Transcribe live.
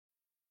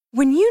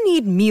When you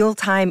need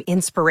mealtime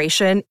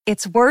inspiration,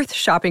 it's worth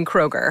shopping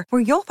Kroger,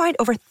 where you'll find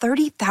over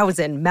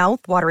 30,000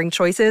 mouth-watering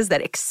choices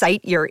that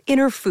excite your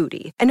inner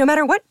foodie. And no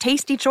matter what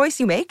tasty choice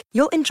you make,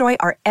 you'll enjoy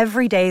our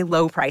everyday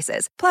low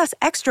prices, plus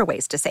extra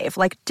ways to save,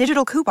 like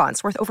digital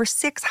coupons worth over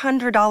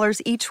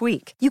 $600 each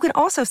week. You can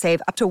also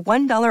save up to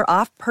 $1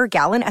 off per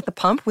gallon at the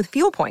pump with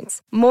fuel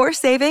points. More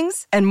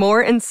savings and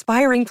more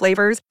inspiring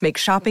flavors make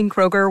shopping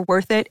Kroger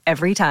worth it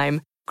every time.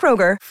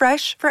 Kroger,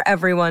 fresh for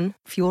everyone.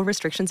 Fuel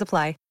restrictions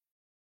apply.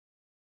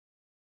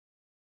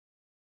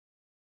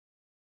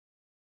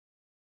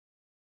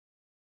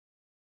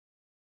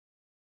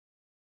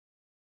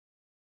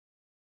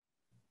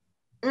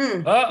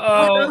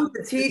 Welcome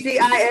to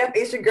TGIF.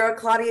 It's your girl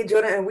Claudia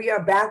Jordan, and we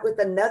are back with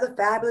another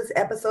fabulous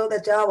episode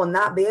that y'all will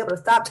not be able to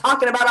stop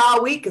talking about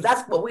all week, because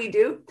that's what we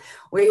do.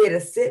 We're here to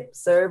sip,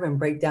 serve, and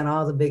break down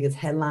all the biggest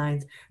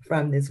headlines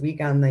from this week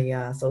on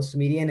the social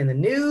media and in the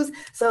news.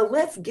 So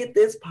let's get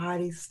this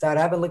party started.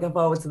 I've been looking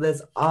forward to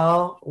this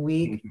all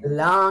week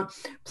long.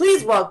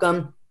 Please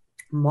welcome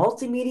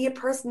multimedia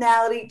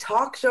personality,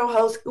 talk show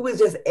host who is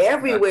just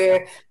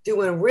everywhere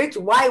doing rich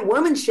white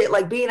woman shit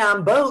like being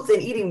on boats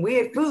and eating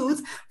weird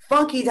foods,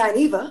 Funky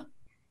Dineva.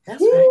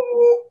 That's right.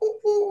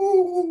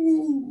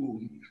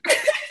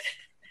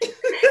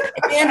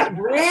 And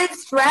brand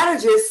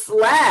strategist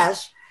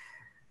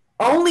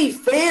 /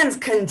 OnlyFans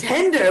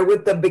contender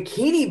with the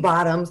bikini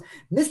bottoms,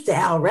 Mr.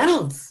 Al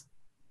Reynolds.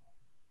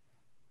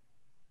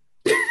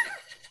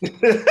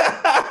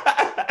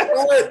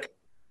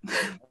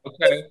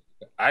 Okay.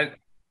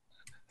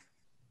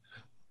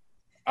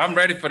 I'm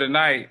ready for the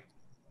night.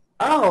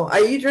 Oh,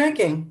 are you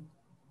drinking?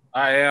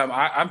 I am.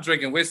 I'm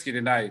drinking whiskey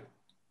tonight.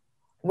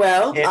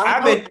 Well,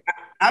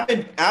 I've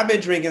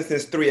been drinking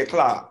since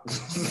 3:00.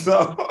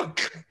 So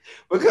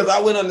because I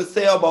went on the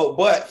sailboat,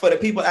 but for the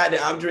people out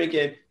there, I'm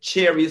drinking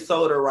cherry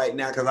soda right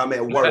now because I'm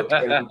at work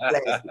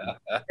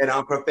and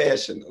I'm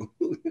professional.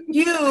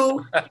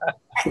 You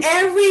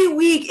every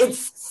week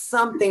it's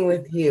something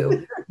with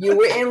you. You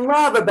were in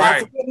love, about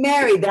to get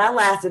married. That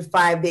lasted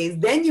 5 days.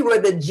 Then you were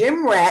the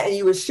gym rat and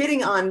you were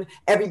shitting on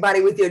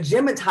everybody with your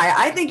gym attire.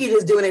 I think you're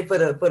just doing it for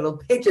the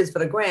pictures, for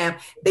the gram.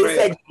 They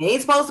said you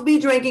ain't supposed to be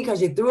drinking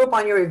because you threw up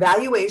on your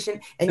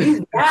evaluation, and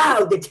you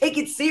vowed to take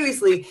it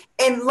seriously.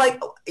 And like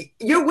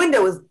your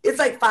window it's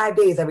like 5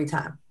 days every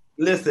time.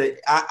 Listen,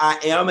 I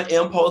am an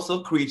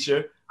impulsive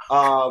creature.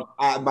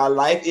 My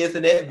life is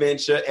an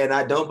adventure, and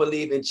I don't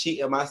believe in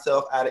cheating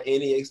myself out of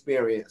any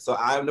experience. So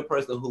I'm the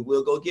person who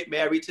will go get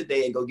married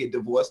today and go get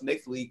divorced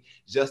next week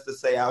just to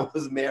say I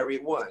was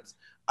married once.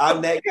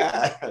 I'm that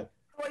guy.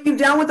 Are you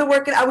done with the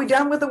workout? Are we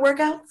done with the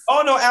workouts?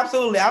 Oh no,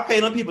 absolutely. I pay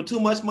them people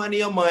too much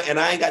money a month, and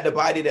I ain't got the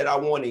body that I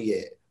wanted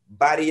yet.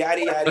 Body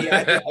yada yada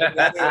yada.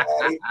 Yada.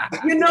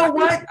 You know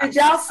what? Did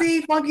y'all see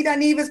Funky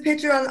Dineva's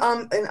picture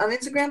on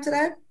Instagram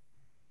today?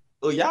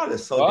 Oh, y'all are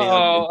so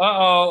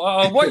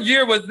damn. What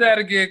year was that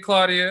again,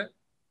 Claudia?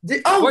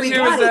 What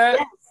year was that?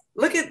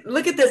 Yes.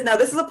 Look at this. Now,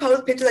 this is a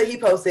picture that he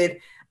posted.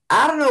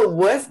 I don't know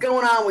what's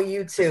going on with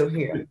you two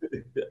here.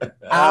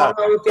 I don't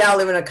know if y'all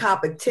live in a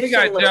competition.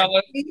 You got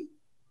jealous.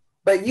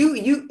 But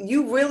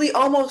you really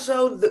almost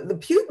showed the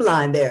pube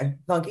line there,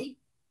 Funky.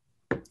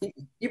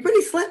 You're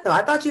pretty slim though.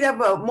 I thought you'd have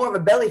more of a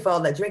belly for all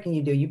that drinking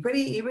you do. You're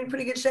in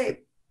pretty good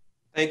shape.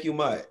 Thank you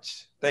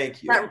much.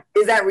 Thank you.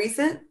 Is that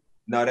recent?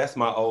 No, that's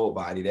my old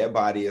body. That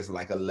body is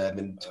like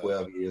 11,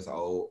 12 years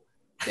old.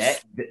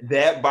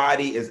 That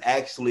body is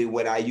actually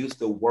when I used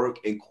to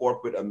work in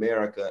corporate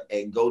America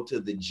and go to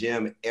the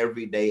gym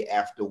every day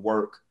after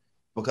work,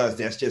 because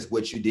that's just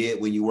what you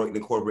did when you worked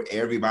in corporate.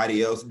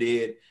 Everybody else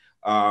did.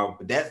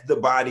 That's the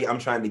body I'm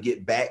trying to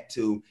get back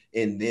to,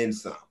 and then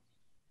some.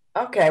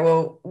 Okay,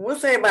 well, we'll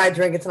say about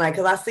drinking tonight,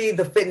 because I see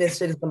the fitness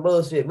shit is some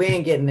bullshit. We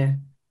ain't getting there.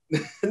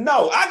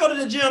 No, I go to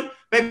the gym,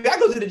 baby. I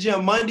go to the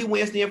gym Monday,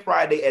 Wednesday, and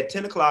Friday at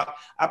 10 o'clock.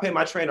 I pay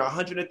my trainer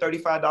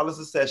 $135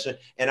 a session,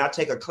 and I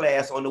take a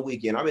class on the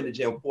weekend. I'm in the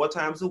gym 4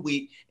 times a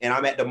week, and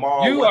I'm at the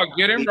mall. You are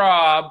getting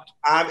robbed.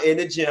 I'm in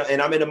the gym,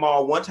 and I'm in the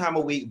mall 1 time a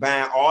week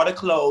buying all the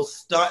clothes,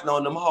 stunting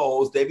on them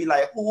hoes. They be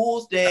like,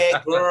 who's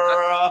that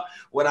girl?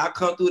 When I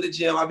come through the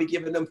gym, I be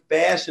giving them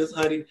fashions,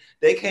 honey.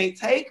 They can't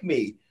take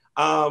me.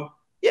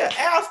 Yeah,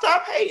 Al,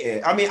 stop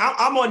hating. I mean,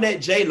 I'm on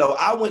that J-Lo.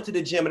 I went to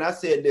the gym and I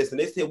said this, and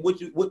they said, what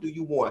do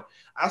you want?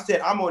 I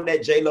said, I'm on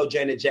that J-Lo,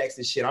 Janet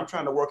Jackson shit. I'm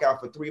trying to work out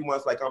for 3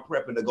 months like I'm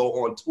prepping to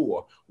go on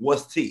tour.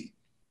 What's tea?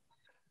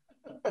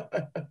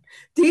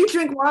 Do you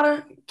drink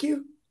water,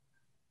 Q?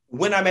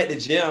 When I'm at the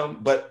gym,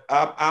 but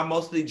I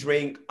mostly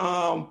drink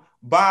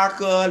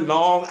vodka,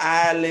 Long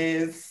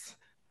Island's,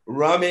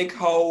 rum and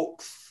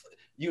cokes,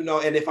 you know,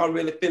 and if I'm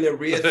really feeling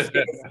real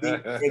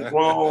and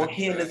grown,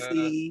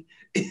 Hennessy.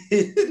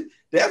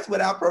 That's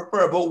what I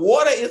prefer. But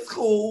water is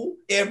cool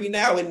every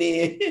now and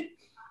then.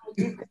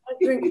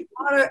 Drink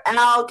water,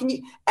 Al.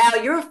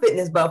 You're a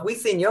fitness buff. We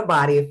seen your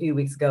body a few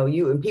weeks ago.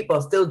 You and people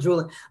are still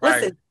drooling.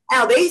 Listen,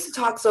 Al, they used to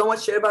talk so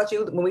much shit about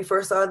you when we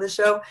first started the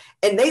show,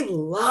 and they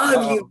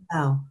love you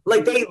now.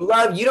 Like they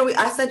love you.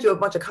 I sent you a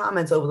bunch of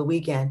comments over the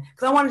weekend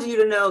because I wanted you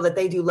to know that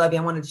they do love you.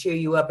 I wanted to cheer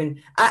you up, and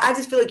I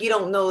just feel like you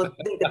don't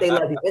think that they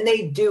love you, and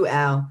they do,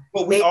 Al.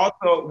 But we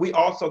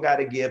also got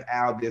to give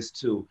Al this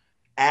too.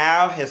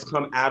 Al has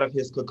come out of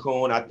his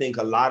cocoon. I think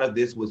a lot of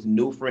this was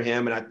new for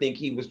him, and I think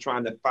he was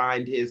trying to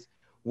find his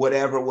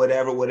whatever,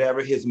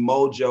 his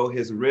mojo,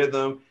 his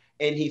rhythm,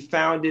 and he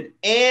found it.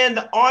 And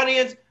the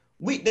audience.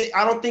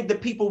 I don't think the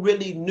people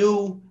really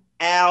knew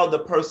Al the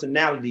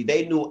personality.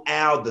 They knew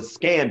Al the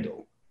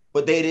scandal,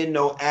 but they didn't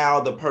know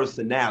Al the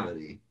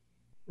personality.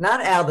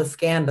 Not Al the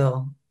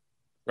scandal.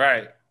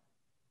 Right.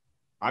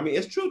 I mean,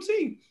 it's true,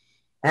 T.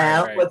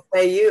 Al, right. What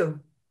say you?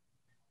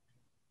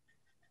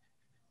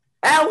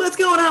 Al, what's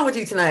going on with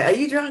you tonight? Are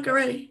you drunk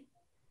already?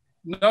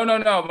 No.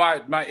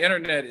 My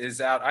internet is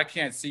out. I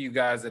can't see you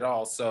guys at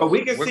all. So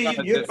we can see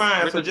you. You're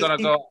fine. So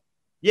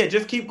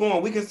just keep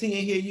going. We can see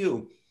and hear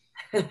you.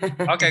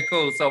 Okay,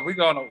 cool. So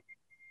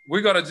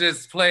we're gonna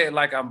just play it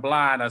like I'm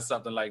blind or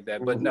something like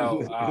that. But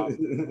no,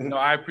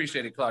 I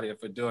appreciate it, Claudia,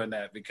 for doing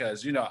that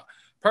because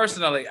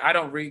personally, I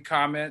don't read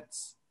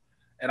comments,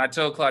 and I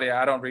told Claudia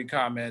I don't read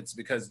comments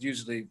because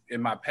usually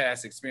in my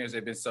past experience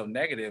they've been so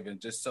negative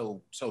and just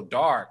so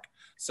dark.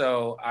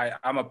 So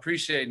I'm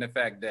appreciating the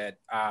fact that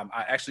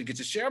I actually get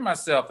to share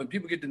myself and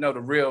people get to know the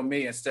real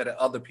me instead of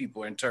other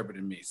people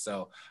interpreting me.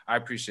 So I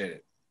appreciate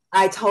it.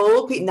 I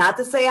told people, not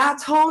to say I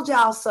told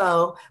y'all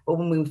so, but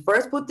when we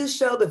first put this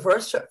show, the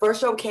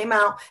first show came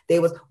out,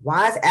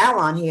 why is Al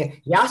on here?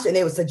 Y'all should, and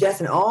they were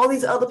suggesting all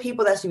these other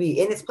people that should be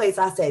in its place.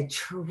 I said,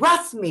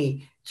 trust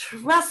me.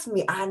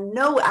 I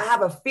know, I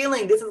have a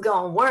feeling this is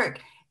going to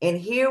work. And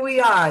here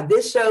we are.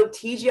 This show,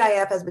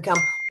 TGIF, has become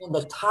one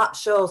of the top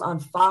shows on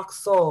Fox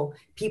Soul.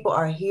 People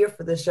are here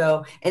for the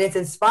show, and it's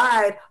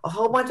inspired a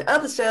whole bunch of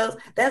other shows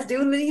that's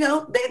doing.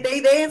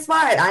 They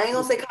inspired. I ain't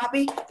gonna say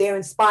copy. They're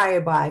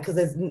inspired by because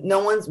there's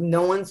no one's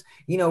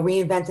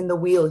reinventing the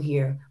wheel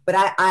here.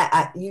 But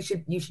you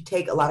should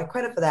take a lot of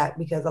credit for that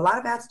because a lot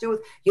of it has to do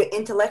with your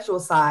intellectual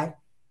side.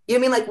 You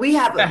know what I mean? Like we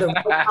have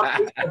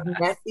the of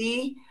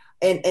messy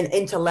and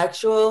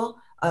intellectual.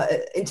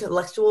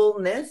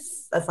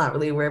 Intellectualness, that's not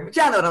really a word, but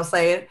y'all know what I'm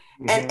saying.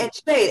 Mm-hmm. And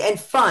shade and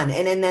fun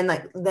and then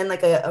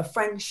like a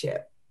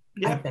friendship.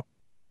 Yeah.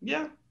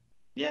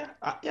 I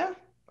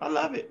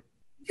love it.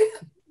 Yeah.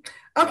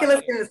 Okay,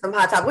 let's get into some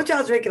hot topic. What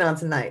y'all drinking on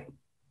tonight?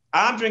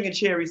 I'm drinking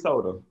cherry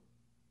soda.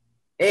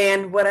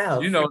 And what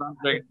else? You know what I'm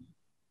drinking.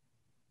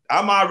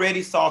 I'm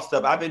already sauced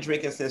up. I've been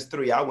drinking since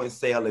 3. I went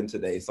sailing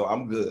today, so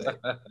I'm good.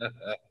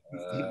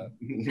 Now,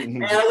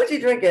 what you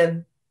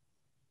drinking?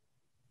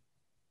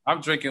 I'm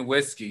drinking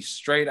whiskey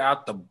straight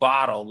out the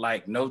bottle,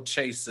 like no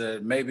chaser,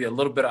 maybe a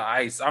little bit of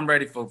ice. I'm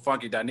ready for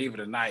Funky Dineva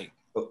tonight.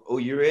 Oh,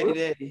 you ready,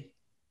 Daddy?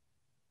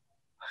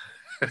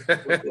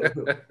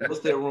 What's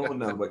that room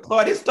number?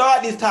 Claudia,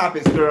 start these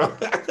topics, girl.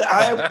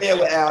 I am playing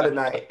with Al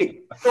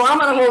tonight. So I'm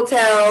in a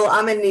hotel.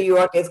 I'm in New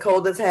York. It's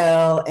cold as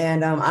hell,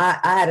 and I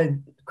had to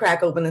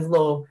crack open this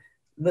little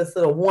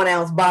 1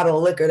 ounce bottle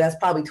of liquor. That's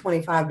probably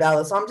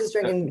 $25. So I'm just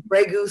drinking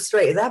Grey Goose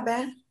straight. Is that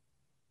bad?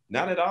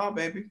 Not at all,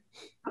 baby.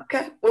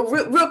 Okay. Well,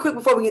 real quick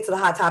before we get to the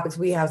hot topics,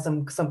 we have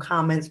some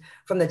comments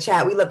from the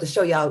chat. We love to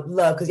show y'all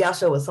love because y'all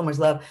show us so much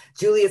love.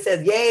 Julia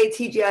says, "Yay,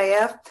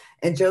 TGIF."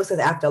 And Joe says,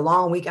 "After a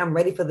long week, I'm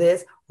ready for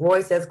this."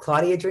 Roy says,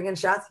 "Claudia drinking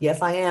shots."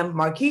 Yes, I am.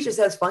 Marquisha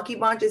says, "Funky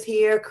Bunch is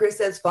here." Chris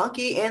says,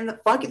 "Funky and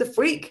Funky the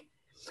Freak."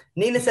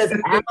 Nina says,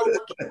 "I'm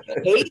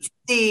looking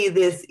tasty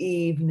this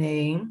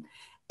evening."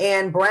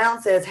 And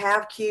Brown says,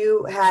 has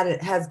Q had an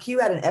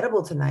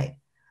edible tonight?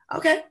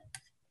 Okay.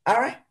 All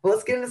right, well,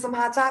 let's get into some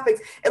hot topics.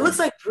 It looks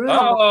like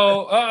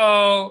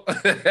Bruno.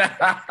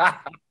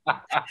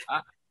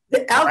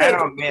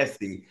 Brown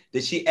messy.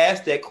 Did she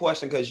ask that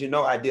question? Because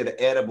I did an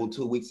edible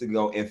 2 weeks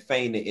ago and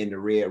fainted in the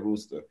Red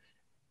Rooster.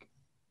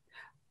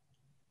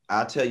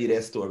 I'll tell you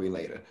that story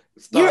later.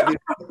 You're a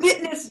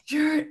fitness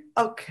journey.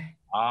 Okay.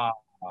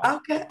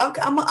 Okay.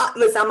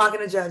 Listen, I'm not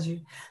going to judge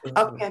you.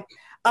 Okay.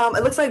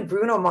 It looks like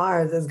Bruno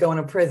Mars is going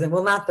to prison.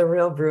 Well, not the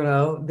real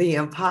Bruno, the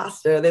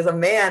imposter. There's a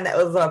man that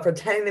was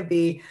pretending to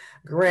be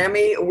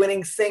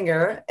Grammy-winning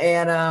singer,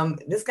 and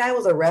this guy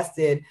was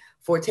arrested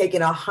for taking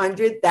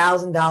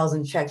 $100,000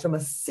 in checks from a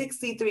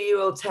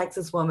 63-year-old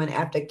Texas woman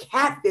after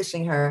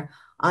catfishing her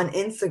on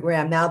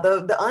Instagram. Now,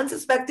 the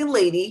unsuspecting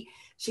lady,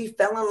 she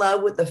fell in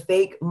love with the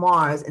fake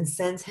Mars and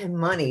sent him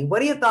money.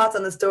 What are your thoughts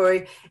on the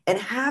story? And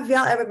have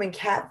y'all ever been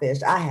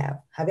catfished? I have.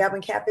 Have y'all been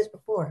catfished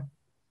before?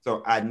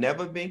 So I've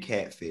never been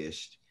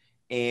catfished.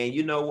 And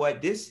you know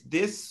what? This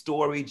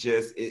story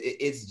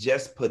it's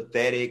just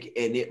pathetic.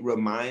 And it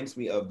reminds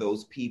me of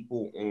those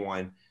people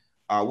on,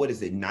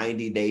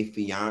 90 Day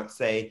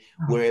Fiance,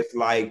 where it's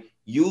like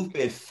you've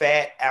been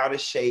fat, out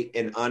of shape,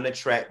 and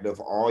unattractive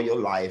all your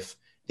life.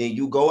 Then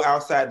you go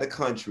outside the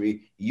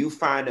country, you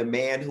find a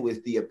man who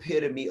is the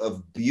epitome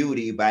of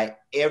beauty by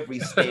every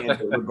standard,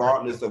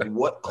 regardless of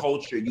what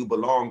culture you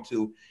belong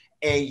to.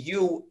 And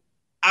you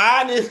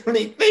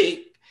honestly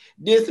think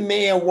This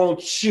man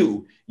wants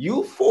you.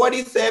 You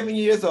 47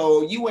 years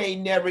old. You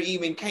ain't never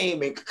even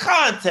came in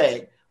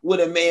contact with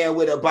a man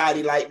with a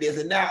body like this.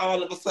 And now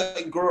all of a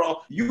sudden,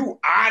 girl, you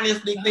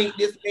honestly think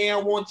this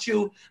man wants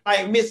you?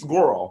 Like, Miss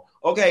Girl,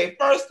 okay,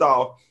 first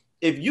off,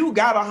 if you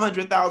got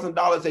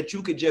 $100,000 that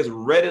you could just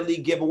readily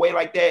give away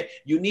like that,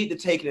 you need to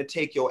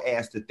take your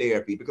ass to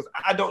therapy, because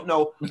I don't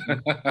know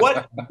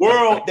what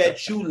world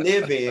that you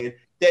live in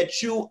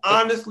that you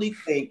honestly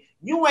think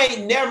you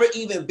ain't never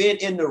even been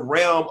in the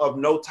realm of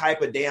no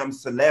type of damn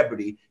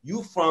celebrity.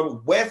 You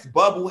from West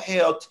Bubble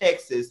Hell,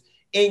 Texas,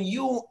 and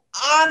you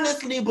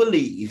honestly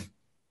believe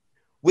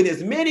with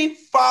as many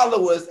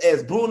followers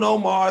as Bruno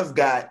Mars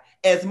got,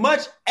 as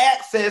much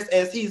access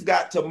as he's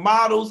got to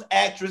models,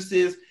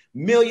 actresses,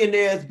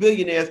 millionaires,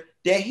 billionaires,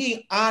 that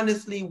he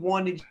honestly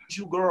wanted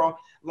you, girl.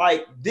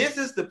 Like, this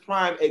is the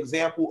prime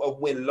example of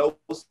when low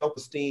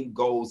self-esteem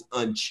goes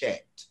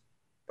unchecked.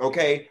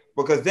 Okay?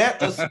 Because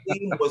that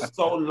esteem was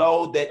so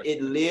low that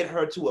it led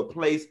her to a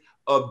place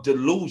of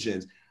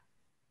delusions.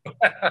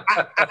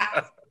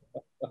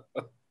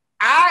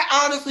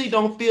 I honestly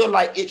don't feel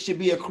like it should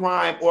be a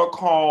crime or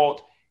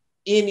called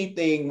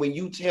anything when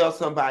you tell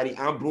somebody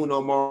I'm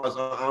Bruno Mars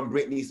or I'm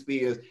Britney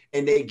Spears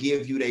and they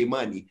give you their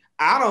money.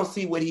 I don't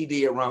see what he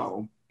did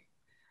wrong.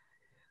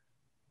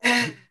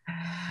 I've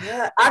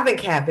been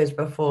catfished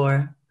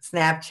before.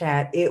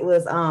 Snapchat. It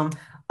was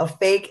a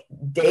fake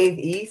Dave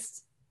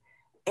East.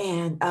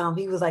 And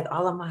he was like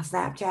all on my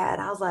Snapchat.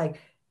 I was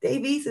like,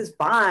 Dave East is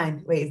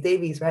fine. Wait, it's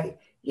Dave East, right?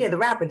 Yeah, the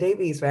rapper Dave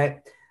East,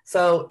 right?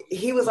 So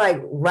he was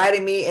like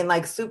writing me and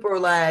like super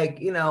like,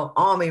 you know,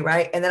 on me,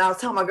 right? And then I was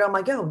telling my girl, I'm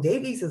like, yo,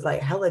 Dave East is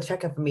like hella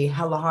checking for me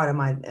hella hard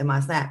in my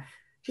Snap.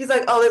 She's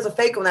like, oh, there's a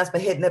fake one that's been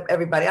hitting up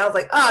everybody. I was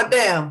like, oh,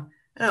 damn.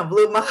 And I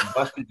blew my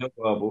Busted your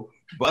bubble.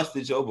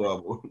 Busted your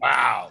bubble.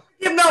 Wow.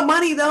 Give no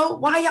money though.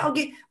 Why y'all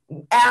get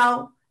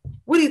Al?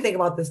 What do you think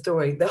about this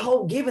story? The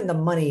whole giving the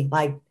money,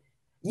 like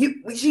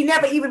she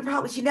never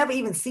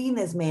even seen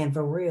this man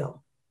for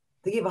real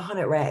to give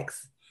 100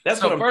 racks. That's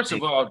so.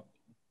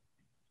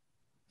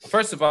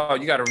 First of all,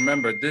 you got to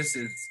remember this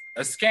is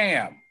a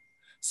scam.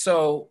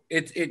 So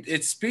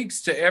it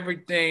speaks to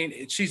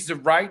everything. She's the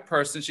right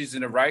person. She's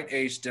in the right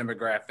age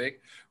demographic.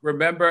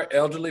 Remember,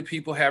 elderly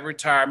people have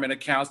retirement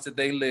accounts that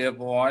they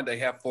live on. They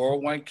have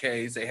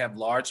 401ks. They have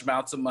large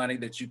amounts of money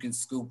that you can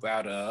scoop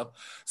out of.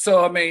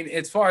 So, I mean,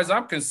 as far as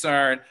I'm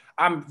concerned,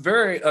 I'm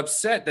very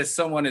upset that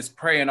someone is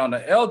preying on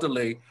the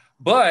elderly.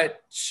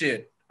 But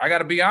shit, I got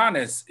to be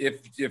honest.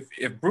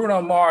 If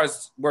Bruno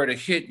Mars were to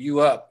hit you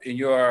up in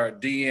your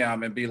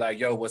DM and be like,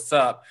 yo, what's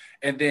up?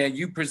 And then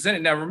you present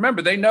it. Now,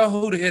 remember, they know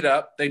who to hit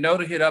up. They know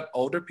to hit up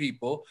older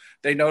people.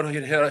 They know to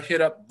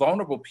hit up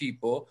vulnerable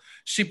people.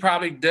 She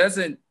probably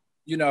doesn't,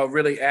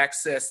 really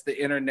access the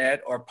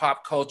internet or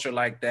pop culture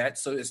like that.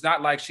 So it's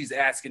not like she's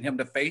asking him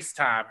to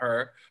FaceTime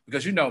her,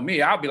 because you know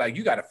me, I'll be like,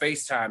 you got to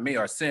FaceTime me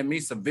or send me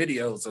some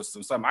videos or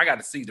something. I got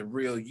to see the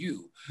real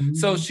you. Mm-hmm.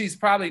 So she's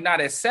probably not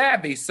as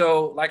savvy.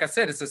 So like I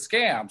said, it's a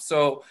scam.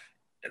 So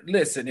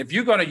listen, if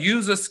you're going to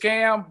use a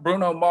scam,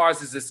 Bruno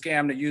Mars is a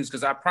scam to use,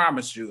 because I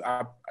promise you,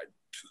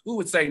 who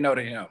would say no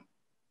to him?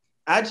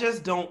 I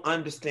just don't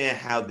understand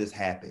how this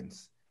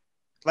happens.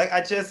 Why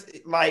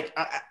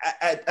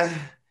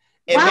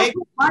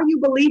are you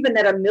believing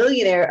that a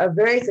millionaire, a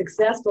very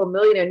successful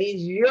millionaire,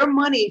 needs your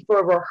money for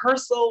a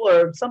rehearsal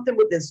or something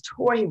with this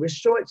tour? He was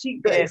short,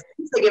 cheap.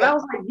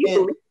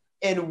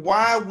 And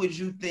why would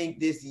you think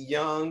this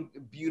young,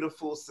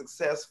 beautiful,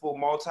 successful,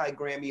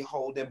 multi-Grammy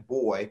holding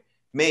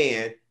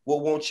man will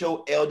want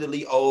your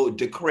elderly, old,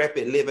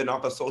 decrepit, living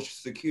off of Social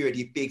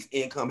Security, fixed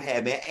income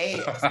having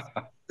ass?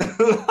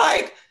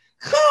 Like,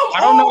 come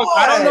on!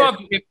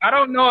 I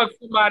don't know if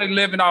somebody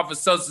living off of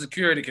Social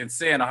Security can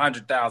send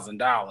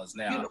 $100,000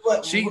 now.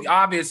 She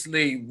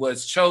obviously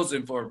was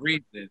chosen for a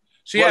reason.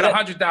 She had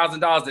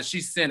 $100,000 that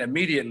she sent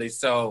immediately.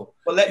 So,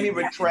 let me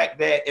retract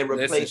that and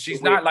replace.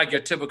 She's not like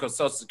your typical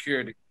Social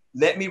Security.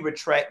 Let me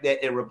retract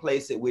that and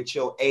replace it with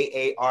your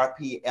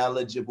AARP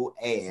eligible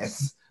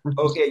ass.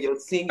 Okay, your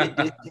senior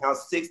discount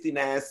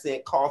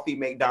 69-cent coffee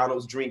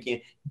McDonald's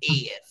drinking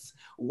ass.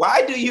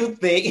 Why do you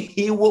think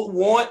he would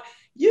want?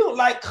 You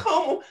like,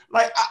 come on,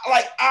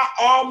 I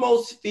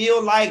almost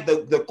feel like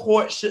the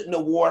court shouldn't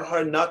award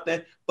her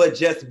nothing but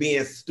just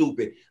being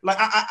stupid. Like,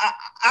 I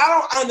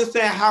don't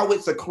understand how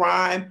it's a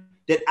crime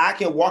that I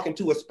can walk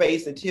into a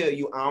space and tell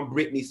you I'm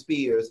Britney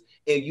Spears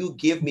and you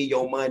give me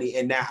your money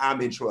and now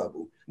I'm in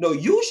trouble. No,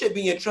 you should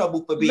be in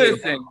trouble for being.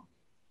 Listen,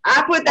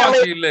 I put that.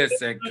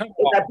 Listen, come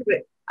on.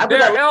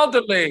 They're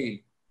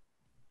elderly.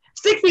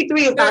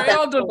 63 is not that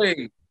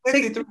elderly.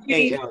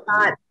 63 is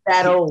not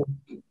that old.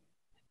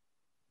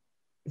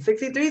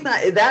 63 is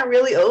not. Is that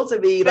really old to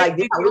be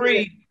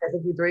 63, like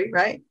 63,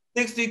 right?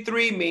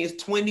 63 means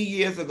 20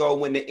 years ago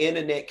when the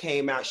internet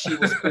came out, she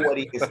was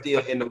 40 and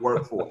still in the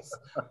workforce.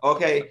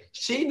 Okay,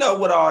 she know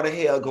what all the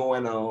hell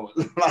going on.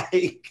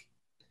 Like,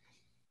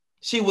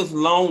 she was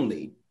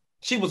lonely.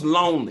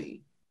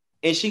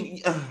 And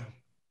she.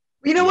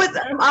 You know what?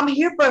 I'm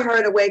here for her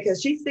in a way,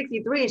 because she's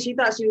 63 and she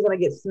thought she was gonna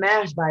get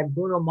smashed by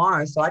Bruno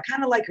Mars. So I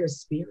kind of like her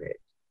spirit.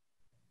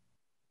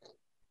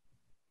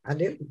 I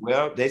do.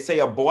 Well, they say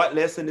a board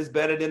lesson is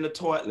better than a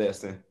taught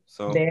lesson.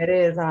 So there it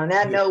is. On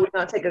that note, we're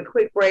going to take a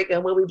quick break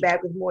and we'll be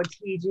back with more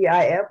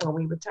TGIF when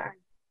we return.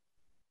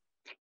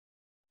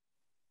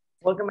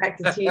 Welcome back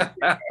to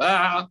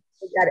TGIF.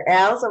 We got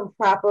Al some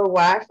proper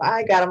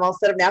Wi-Fi. Got him all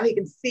set up now. He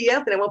can see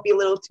us and it won't be a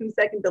little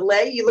 2-second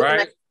delay. You looking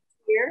like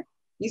here?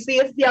 You see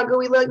us? See how good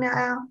we look now,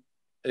 Al?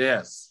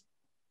 Yes.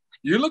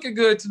 You're looking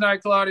good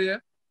tonight,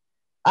 Claudia.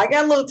 I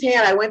got a little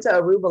tan. I went to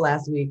Aruba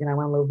last week and I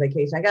went on a little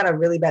vacation. I got a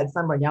really bad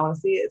sunburn. Y'all want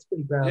to see it? It's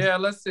pretty gross. Yeah,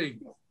 let's see.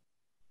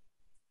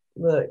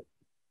 Look.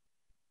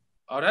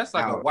 Oh, that's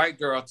like a white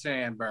girl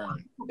tan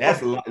burn.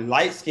 That's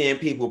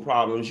light-skinned people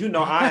problems. You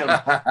know,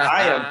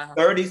 I am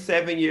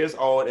 37 years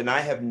old and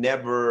I have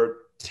never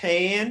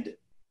tanned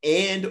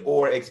and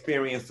or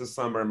experienced a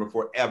sunburn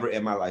before ever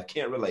in my life.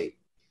 Can't relate.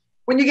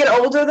 When you get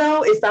older,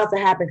 though, it starts to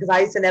happen because I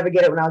used to never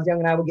get it when I was young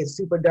and I would get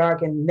super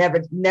dark and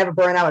never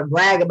burn. I would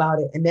brag about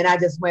it. And then I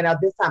just went out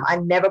this time. I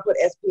never put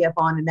SPF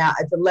on and now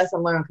it's a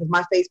lesson learned because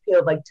my face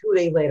peeled like 2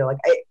 days later. Like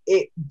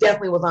it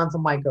definitely was on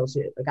some white girl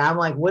shit. Like I'm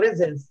like, what is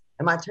this?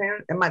 Am I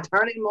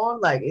turning more?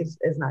 Like it's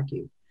not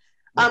cute.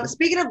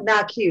 Speaking of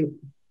not cute,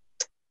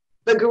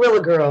 the Gorilla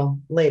Girl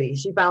lady,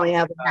 she finally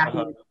has a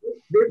happy.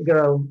 This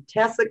girl,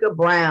 Tessica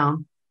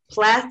Brown,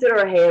 plastered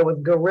her hair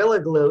with Gorilla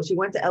Glue. She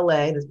went to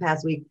LA this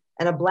past week.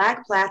 And a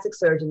Black plastic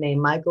surgeon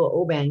named Michael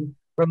Obeng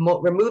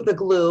removed the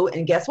glue.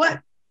 And guess what?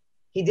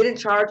 He didn't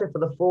charge her for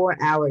the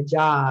 4-hour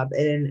job.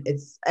 And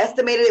it's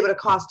estimated it would have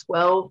cost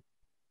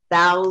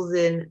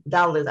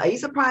 $12,000. Are you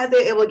surprised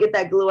they're able to get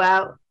that glue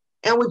out?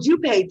 And would you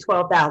pay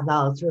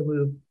 $12,000 to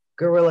remove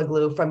Gorilla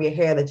Glue from your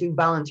hair that you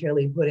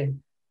voluntarily put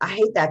in? I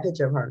hate that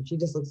picture of her. She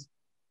just looks.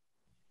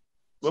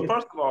 Well,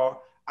 first of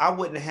all, I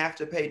wouldn't have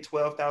to pay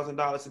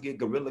 $12,000 to get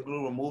Gorilla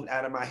Glue removed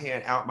out of my hair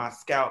and out my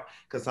scalp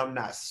because I'm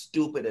not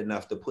stupid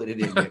enough to put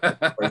it in there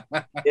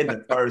in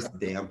the first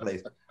damn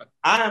place.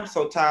 I am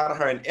so tired of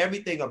her, and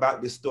everything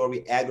about this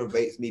story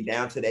aggravates me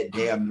down to that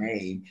damn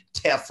name,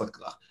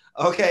 Tessica.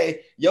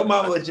 Okay, your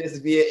mama would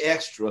just be an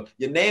extra.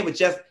 Your name would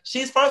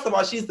first of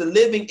all, she's the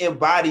living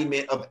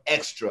embodiment of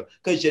extra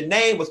because your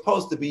name was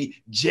supposed to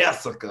be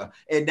Jessica,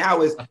 and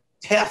now it's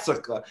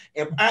Tessica.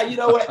 And you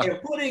know what?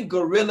 And putting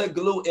Gorilla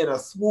Glue in a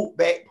swoop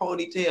back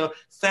ponytail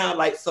sound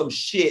like some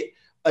shit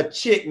a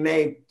chick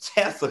named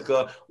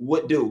Tessica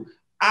would do.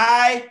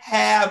 I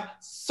have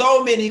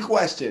so many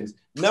questions.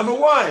 Number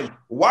one,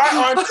 why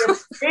aren't your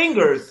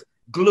fingers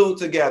glued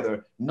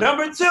together?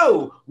 Number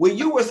two, when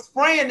you were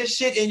spraying the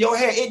shit in your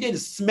hair, it didn't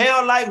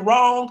smell like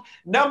wrong.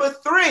 Number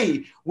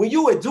three, when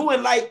you were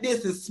doing like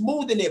this and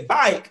smoothing it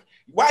back,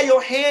 why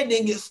your hand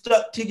didn't get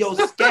stuck to your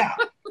scalp?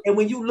 And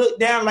when you look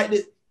down like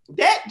this,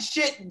 that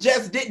shit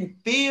just didn't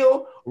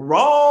feel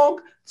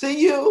wrong to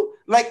you.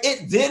 Like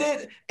it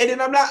didn't. And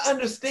then I'm not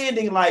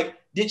understanding, like,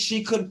 did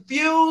she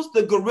confuse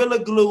the Gorilla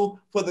Glue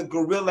for the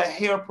Gorilla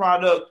hair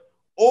product?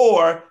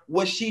 Or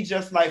was she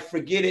just like,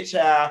 forget it,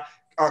 child?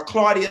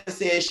 Claudia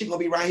said she gonna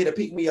be right here to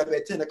pick me up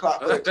at 10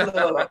 o'clock for the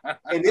club.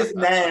 And it's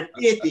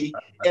 9:50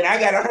 and I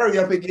gotta hurry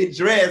up and get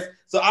dressed.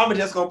 So I'm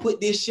just gonna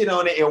put this shit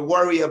on it and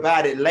worry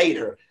about it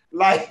later.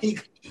 Like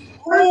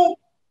who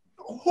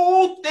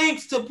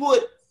thinks to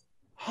put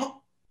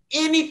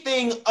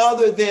anything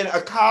other than a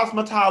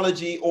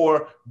cosmetology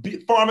or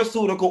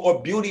pharmaceutical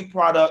or beauty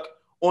product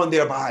on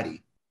their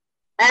body?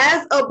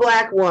 As a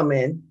Black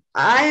woman,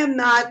 I am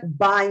not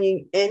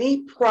buying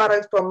any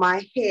product for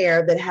my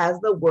hair that has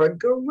the word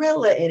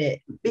gorilla in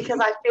it because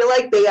I feel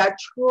like they are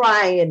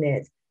trying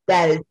it.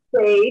 That is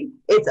shade.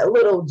 It's a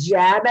little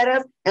jab at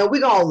us. And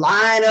we're going to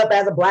line up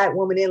as a Black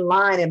woman in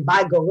line and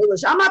buy gorilla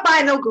shit. I'm not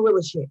buying no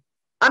gorilla shit.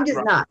 I'm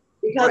just not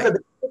because of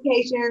the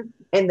implications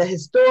and the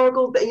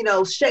historical,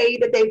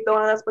 shade that they've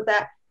thrown at us with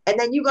that. And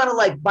then you're going to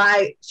like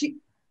buy, she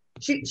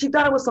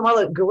thought it was some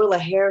other gorilla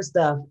hair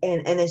stuff.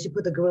 And then she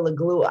put the Gorilla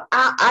Glue.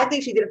 I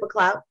think she did it for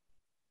clout.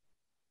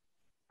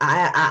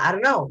 I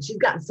don't know. She's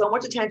gotten so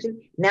much attention.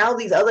 Now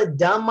these other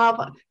dumb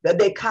motherfuckers,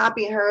 they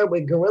copying her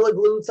with Gorilla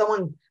Glue.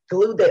 Someone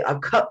glued a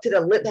cup to the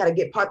lip, had to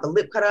get part of the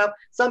lip cut up.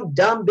 Some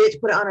dumb bitch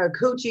put it on her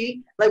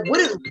coochie. Like, what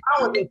is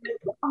wrong with you?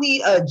 You don't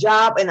need a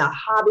job and a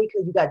hobby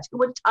because you got too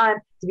much time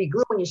to be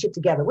gluing your shit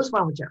together. What's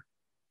wrong with you?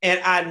 And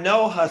I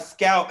know her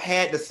scalp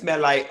had to smell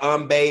like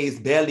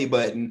unbathed belly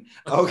button,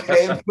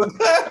 okay?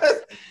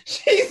 Because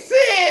she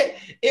said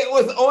it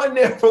was on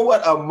there for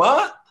what, a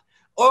month?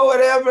 Or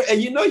whatever,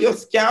 and your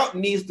scalp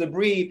needs to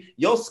breathe.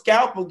 Your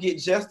scalp will get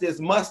just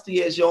as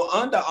musty as your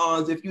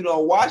underarms if you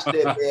don't wash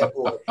that bad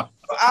boy.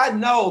 So I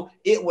know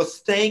it was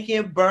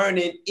stinking,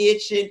 burning,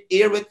 itching,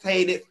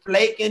 irritated,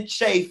 flaking,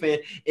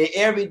 chafing, and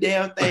every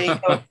damn thing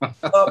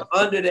up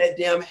under that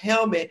damn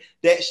helmet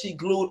that she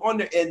glued on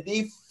there. And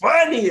the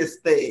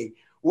funniest thing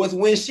was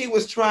when she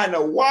was trying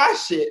to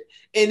wash it,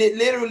 and it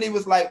literally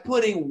was like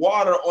putting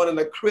water on an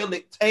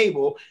acrylic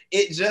table.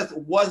 It just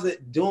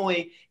wasn't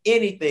doing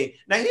anything.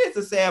 Now, here's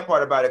the sad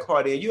part about it,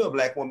 Claudia. You're a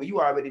Black woman. You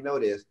already know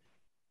this.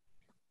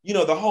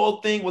 The whole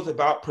thing was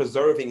about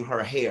preserving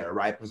her hair,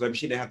 right?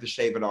 She didn't have to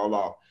shave it all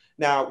off.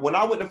 Now, when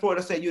I went to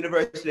Florida State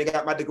University and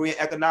got my degree in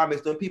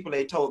economics, them people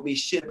ain't told me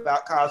shit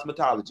about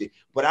cosmetology.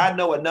 But I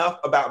know enough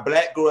about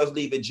black girls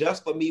leaving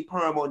just for me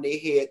perm on their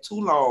head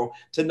too long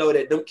to know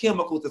that them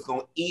chemicals is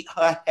going to eat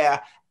her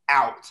hair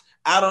out.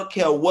 I don't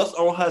care what's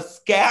on her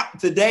scalp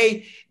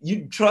today.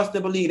 You trust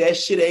and believe that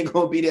shit ain't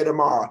going to be there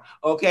tomorrow.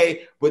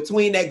 Okay?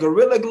 Between that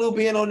Gorilla Glue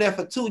being on there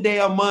for 2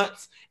 damn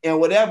months and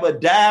whatever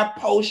dye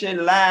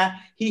potion lie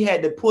he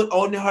had to put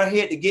on her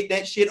head to get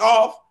that shit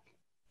off,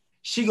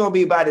 she gonna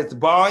be about as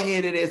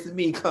bald-headed as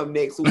me come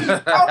next week.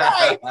 All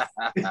right.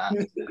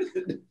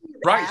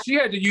 Right.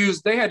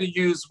 They had to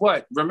use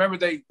what? Remember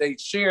they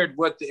shared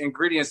what the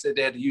ingredients that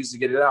they had to use to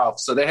get it off.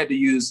 So they had to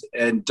use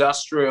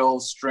industrial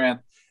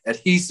strength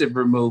adhesive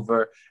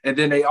remover. And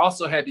then they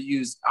also had to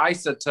use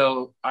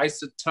acetone,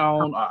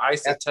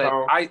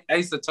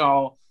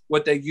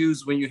 what they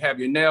use when you have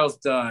your nails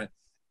done.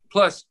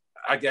 Plus,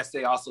 I guess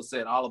they also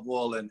said olive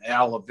oil and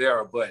aloe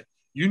vera, but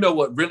you know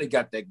what really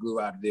got that glue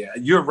out of there.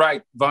 You're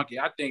right, Bunky.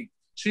 I think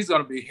she's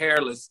going to be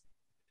hairless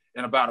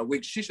in about a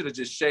week. She should have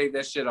just shaved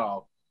that shit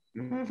off.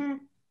 Mm-hmm.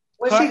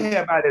 Her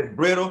hair about as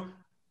brittle.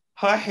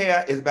 Her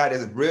hair is about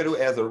as brittle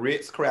as a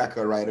Ritz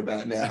cracker right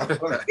about now.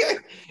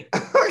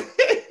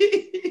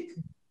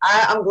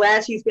 I'm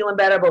glad she's feeling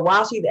better, but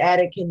while she's at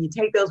it, can you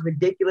take those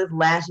ridiculous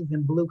lashes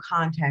and blue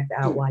contact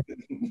out?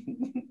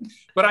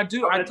 But I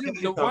do.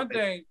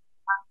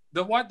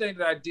 The one thing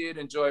that I did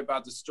enjoy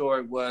about the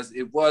story was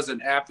it was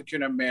an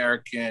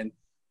African-American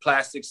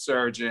plastic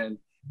surgeon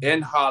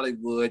in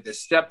Hollywood that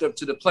stepped up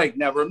to the plate.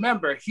 Now,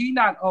 remember, he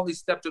not only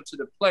stepped up to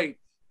the plate,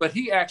 but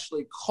he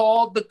actually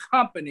called the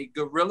company,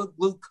 Gorilla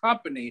Glue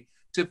Company,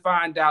 to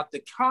find out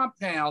the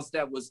compounds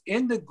that was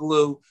in the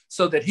glue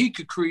so that he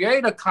could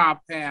create a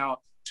compound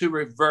to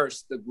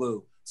reverse the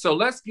glue. So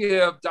let's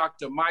give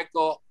Dr.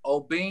 Michael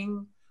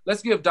Obeng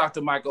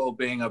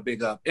a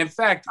big up. In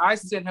fact, I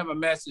sent him a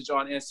message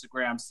on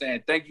Instagram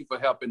saying, thank you for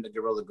helping the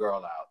Gorilla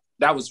Girl out.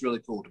 That was really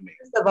cool to me.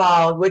 First of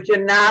all, what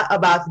you're not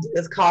about to do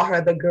is call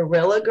her the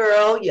Gorilla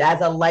Girl. You,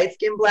 as a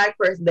light-skinned black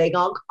person, they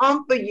gonna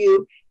come for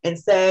you and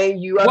say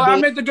you are. Well, I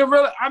meant the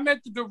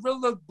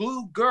Gorilla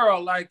Glue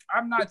Girl. Like,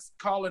 I'm not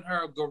calling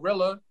her a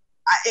gorilla.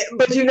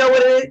 But you know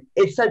what it is?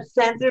 It's such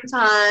sensitive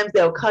times.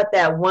 They'll cut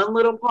that one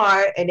little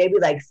part and they'll be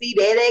like, see,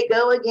 there they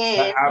go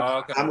again.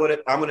 I'm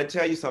gonna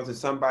tell you something.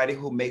 Somebody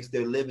who makes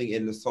their living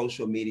in the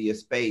social media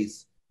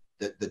space,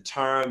 the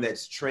term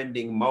that's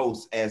trending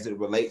most as it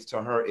relates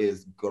to her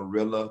is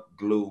Gorilla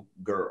Glue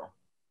Girl.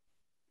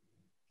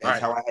 That's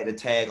how I had to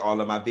tag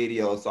all of my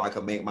videos so I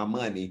could make my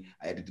money.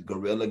 I had to do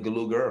Gorilla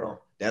Glue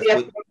Girl. That's what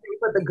you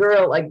put the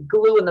girl, like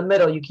glue in the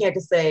middle. You can't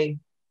just say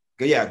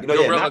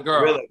Gorilla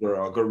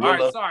Girl.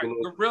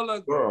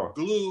 Gorilla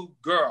Glue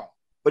Girl.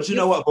 But you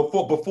know what?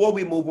 Before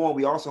we move on,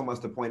 we also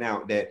must point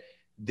out that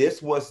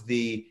this was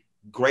the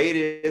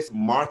greatest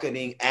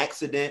marketing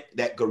accident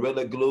that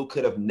Gorilla Glue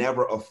could have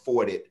never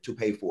afforded to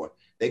pay for.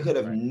 They could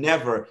have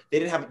never. They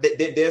didn't have.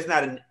 There's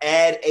not an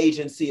ad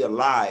agency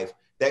alive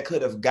that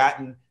could have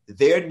gotten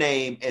their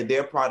name and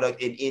their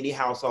product in any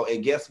household.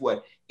 And guess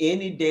what?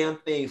 Any damn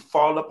thing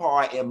fall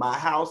apart in my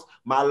house,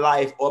 my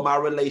life, or my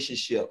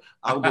relationship,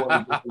 I'm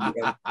going to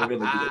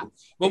Gorilla Glue.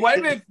 But wait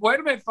a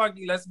minute,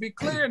 Funky. Let's be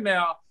clear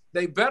now.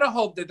 They better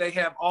hope that they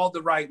have all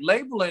the right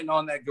labeling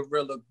on that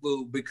Gorilla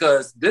Glue,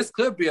 because this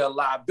could be a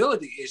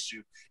liability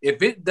issue.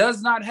 If it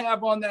does not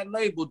have on that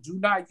label, do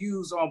not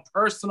use on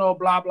personal,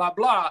 blah, blah,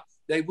 blah,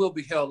 they will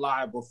be held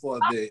liable for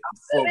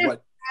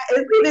what.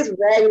 Isn't this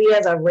raggedy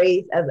as a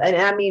race, and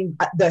I mean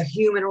the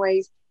human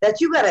race, that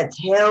you gotta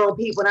tell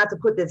people not to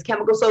put this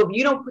chemical? So if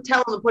you don't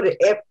tell them to put it,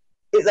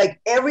 it's like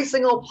every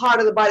single part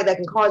of the body that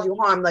can cause you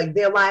harm, like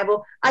they're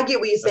liable. I get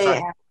what you're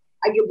saying. Right.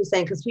 I get what you're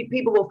saying, because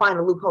people will find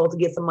a loophole to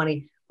get some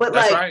money. But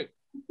at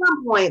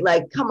some point,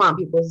 like, come on,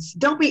 people,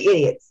 don't be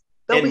idiots.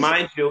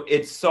 Mind you,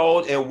 it's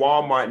sold in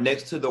Walmart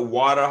next to the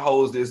water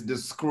hoses, the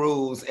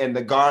screws, and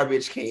the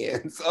garbage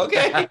cans.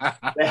 Okay,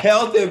 the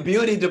health and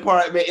beauty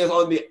department is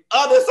on the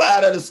other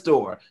side of the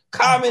store.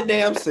 Common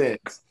damn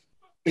sense.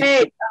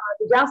 Hey,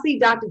 did y'all see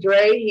Dr.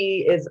 Dre?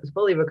 He is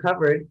fully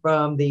recovered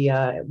from the he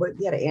had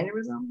an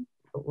aneurysm.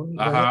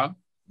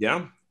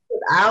 Yeah.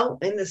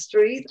 Out in the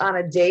streets on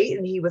a date,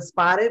 and he was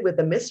spotted with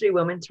a mystery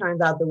woman.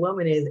 Turns out the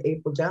woman is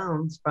April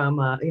Jones from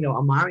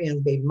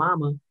Omarion's baby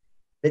mama.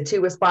 The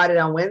two were spotted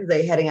on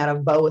Wednesday heading out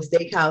of Boa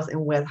Steakhouse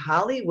in West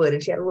Hollywood,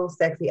 and she had a little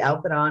sexy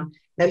outfit on.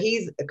 Now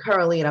he's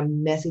currently in a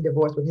messy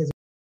divorce with his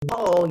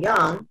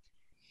Young.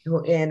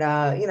 And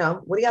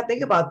what do y'all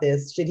think about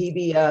this? Should he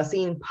be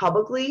seen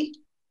publicly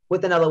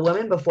with another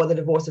woman before the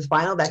divorce is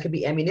final? That could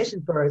be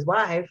ammunition for his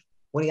wife.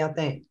 What do y'all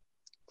think?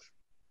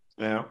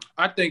 Yeah,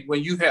 I think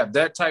when you have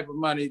that type of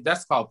money,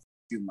 that's called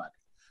you money.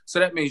 So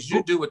that means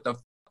you do what the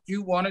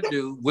you want to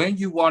do, when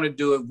you want to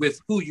do it, with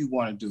who you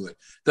want to do it.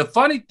 The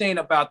funny thing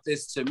about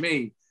this to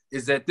me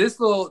is that this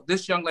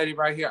young lady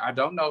right here, I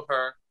don't know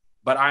her,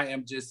 but I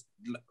am just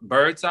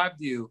bird's eye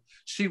view.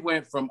 She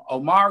went from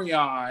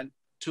Omarion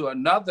to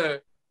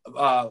another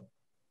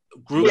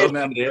group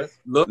member,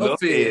 Lil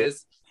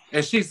Fizz,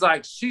 And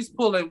she's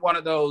pulling one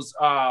of those,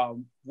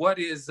 what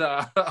is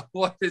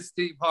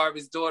Steve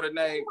Harvey's daughter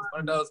name?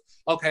 One of those,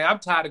 okay, I'm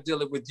tired of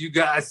dealing with you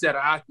guys that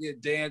are out here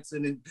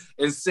dancing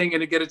and singing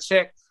to get a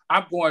check.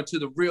 I'm going to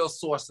the real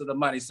source of the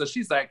money. So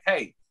she's like,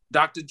 hey,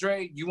 Dr.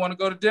 Dre, you want to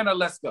go to dinner?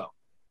 Let's go.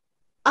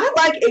 I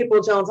like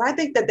April Jones. I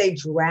think that they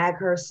drag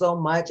her so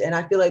much, and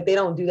I feel like they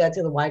don't do that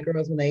to the white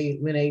girls when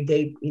they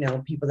date,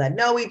 people that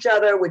know each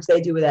other, which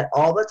they do that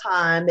all the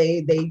time.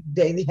 They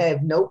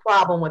have no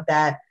problem with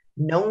that.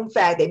 Known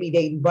fact, they be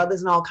dating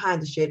brothers and all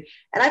kinds of shit.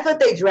 And I thought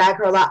they drag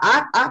her a lot.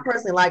 I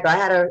personally like her. I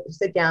had her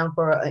sit down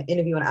for an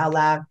interview on Out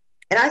Loud,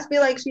 and I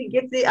feel like she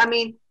gets it. I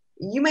mean,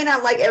 you may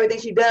not like everything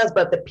she does,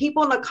 but the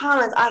people in the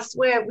comments, I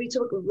swear, if we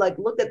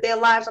looked at their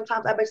lives,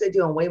 sometimes I bet they're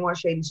doing way more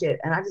shady shit.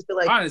 And I just feel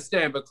like I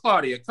understand, but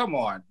Claudia, come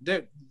on,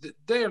 they're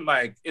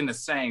like in the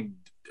same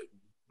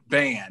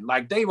band,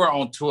 like they were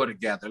on tour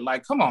together.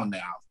 Like, come on now,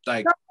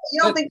 like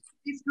you don't think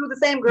she's through the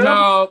same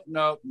girl?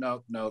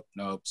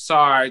 No.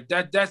 Sorry,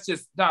 that's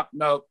just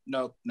no.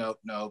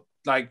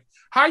 Like,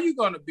 how you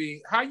gonna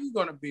be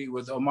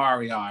with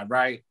Omarion,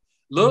 right?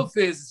 Lil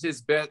Fizz is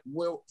his best,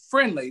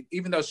 friendly,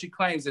 even though she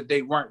claims that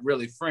they weren't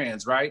really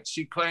friends, right?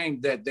 She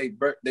claimed that they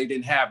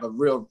didn't have a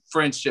real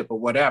friendship or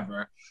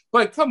whatever.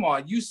 But come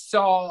on, you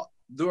saw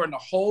during the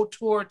whole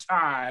tour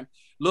time,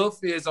 Lil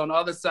Fizz on the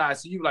other side,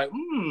 so you like,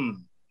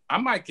 I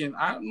might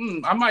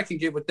can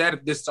get with that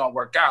if this don't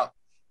work out.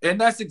 And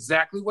that's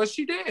exactly what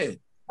she did.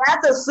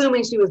 That's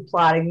assuming she was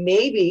plotting.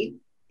 Maybe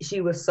she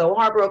was so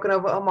heartbroken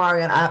over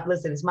Omarion.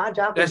 Listen, it's my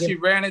job. That she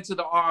ran into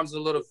the arms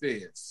of Lil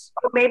Fizz.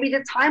 Maybe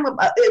the time of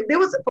there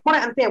was, from what I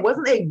understand,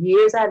 wasn't there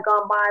years that had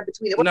gone by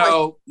between it?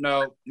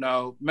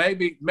 No.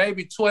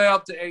 Maybe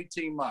 12 to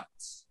 18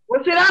 months.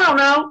 Well, shit, I don't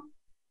know.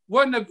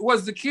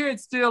 Was the kid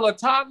still a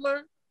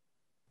toddler?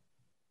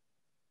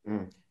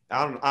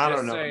 I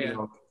don't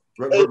know.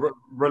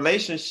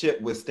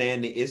 Relationship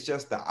withstanding, it's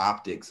just the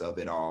optics of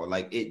it all.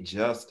 Like, it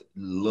just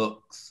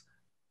looks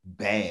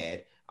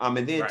bad. And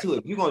then too,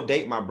 if you're gonna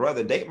date my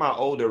brother, date my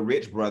older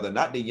rich brother,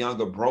 not the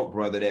younger broke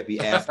brother that be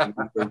asking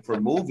for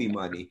movie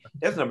money.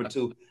 That's number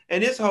two.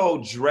 And this whole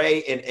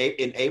Dre and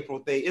April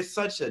thing, it's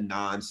such a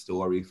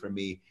non-story for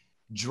me.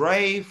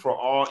 Dre, for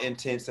all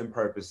intents and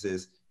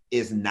purposes,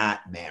 is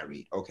not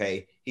married.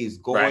 Okay, he's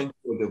going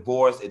through a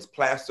divorce. It's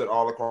plastered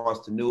all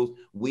across the news.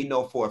 We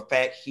know for a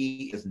fact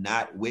he is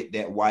not with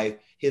that wife.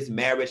 His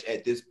marriage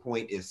at this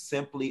point is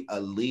simply a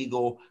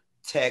legal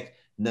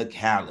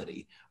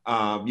technicality.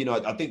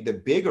 I think the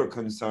bigger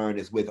concern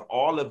is with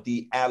all of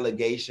the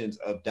allegations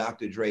of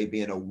Dr. Dre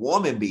being a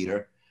woman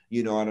beater.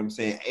 You know what I'm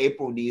saying?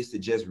 April needs to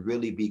just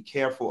really be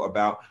careful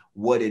about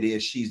what it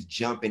is she's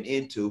jumping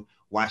into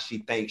while she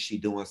thinks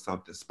she's doing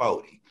something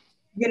spotty.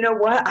 You know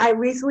what? I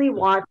recently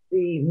watched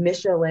the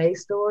Michelet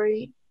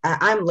story.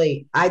 I'm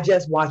late. I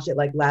just watched it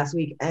like last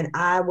week, and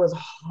I was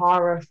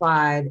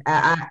horrified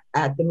at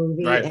the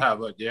movie. Right,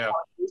 and, yeah.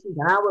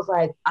 And I was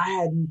like,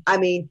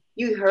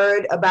 you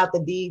heard about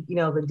the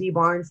D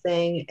Barnes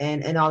thing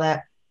and all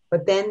that,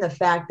 but then the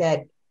fact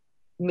that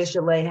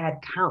Michelet had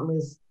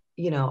countless,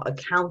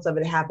 accounts of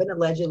it happen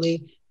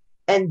allegedly,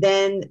 and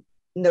then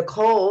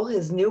Nicole,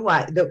 his new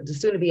wife, the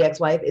soon-to-be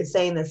ex-wife, is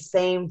saying the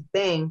same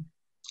thing.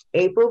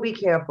 April, be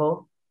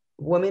careful.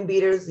 Women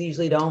beaters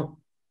usually don't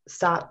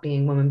stop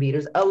being women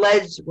beaters.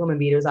 Alleged women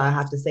beaters, I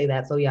have to say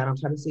that. So yeah, don't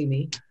try to sue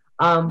me.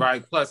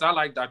 Right. Plus, I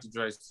like Dr.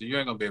 Dre, so you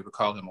ain't gonna be able to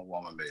call him a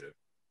woman beater.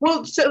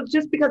 Well, so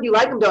just because you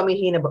like him don't mean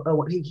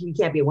he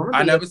can't be a woman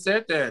beater. I never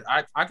said that.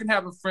 I can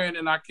have a friend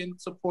and I can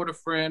support a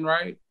friend,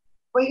 right?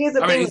 Well, here's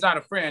the thing. He's not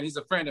a friend. He's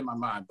a friend in my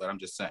mind, but I'm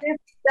just saying.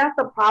 That's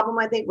the problem,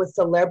 I think, with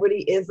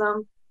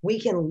celebrityism. We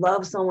can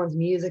love someone's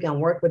music and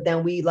work with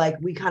them. We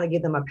kind of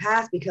give them a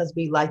pass because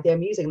we like their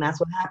music, and that's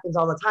what happens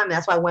all the time.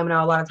 That's why women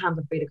are a lot of times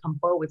afraid to come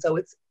forward. So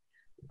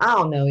I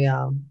don't know,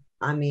 y'all.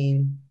 I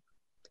mean,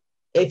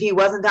 if he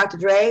wasn't Dr.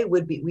 Dre,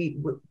 would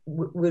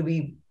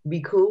we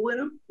be cool with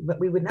him? But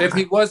we would not. If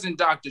he wasn't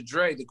Dr.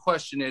 Dre, the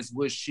question is,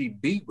 would she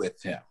be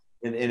with him?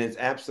 And it's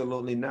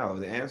absolutely no.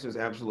 The answer is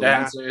absolutely no. The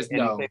answer is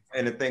no.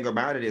 And the thing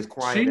about it is,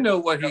 quiet. She know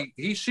what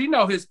she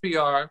know his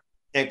PR.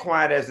 And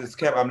quiet as it's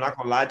kept, I'm not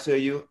gonna lie to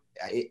you.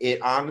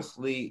 It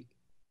honestly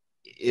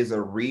is a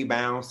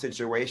rebound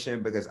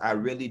situation because I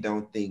really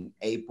don't think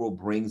April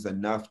brings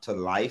enough to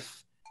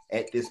life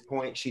at this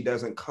point. She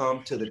doesn't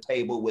come to the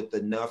table with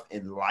enough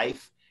in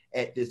life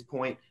at this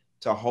point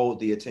to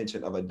hold the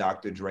attention of a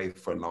Dr. Dre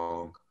for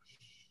long.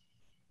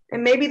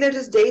 And maybe they're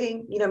just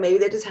dating, maybe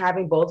they're just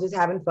having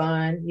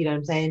fun. You know what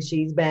I'm saying?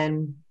 She's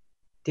been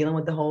dealing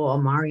with the whole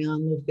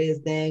Omarion Lil Fizz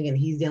thing, and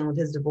he's dealing with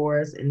his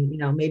divorce. And,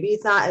 maybe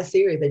it's not as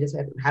serious. They just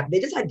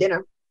had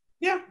dinner.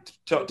 Yeah,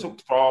 for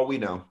all we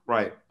know.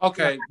 Right.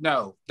 Okay,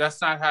 no,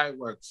 that's not how it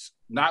works.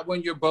 Not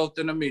when you're both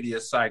in a media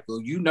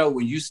cycle.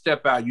 When you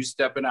step out, you're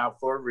stepping out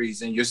for a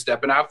reason. You're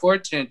stepping out for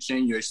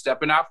attention. You're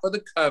stepping out for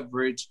the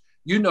coverage.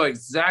 You know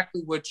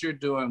exactly what you're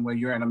doing when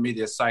you're in a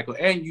media cycle.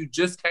 And you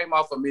just came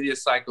off a media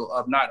cycle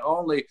of not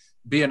only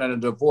being in a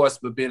divorce,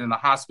 but being in a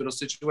hospital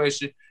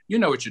situation. You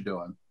know what you're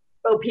doing.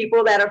 So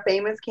people that are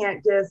famous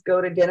can't just go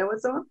to dinner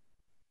with someone?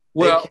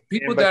 Well,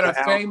 people that are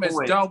famous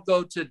don't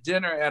go to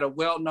dinner at a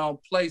well-known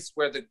place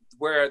where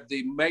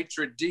the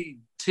maitre d'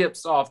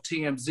 tips off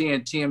TMZ,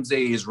 and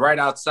TMZ is right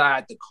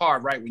outside the car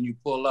right when you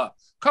pull up.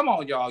 Come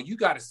on, y'all. You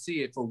got to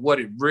see it for what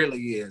it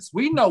really is.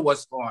 We know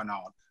what's going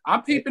on.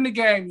 I'm peeping the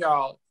game,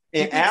 y'all.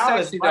 And Al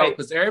is right,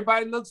 because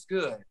everybody looks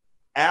good.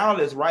 Al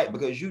is right,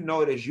 because you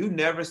notice you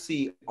never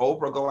see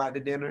Oprah go out to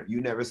dinner.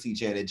 You never see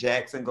Janet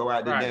Jackson go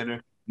out to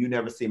dinner. You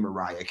never see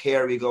Mariah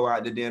Carey go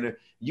out to dinner.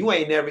 You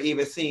ain't never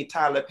even seen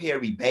Tyler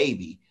Perry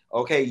baby,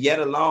 okay, yet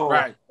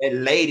alone that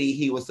lady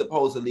he was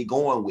supposedly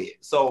going with.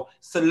 So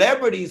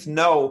celebrities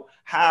know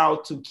how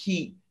to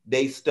keep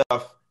their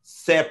stuff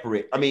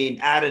separate. I mean,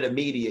 out of the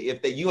media.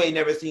 If you ain't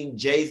never seen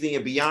Jay-Z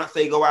and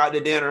Beyonce go out to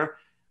dinner,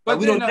 but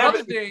we don't never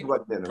see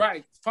dinner.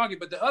 Right, Funky.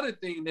 But the other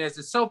thing is,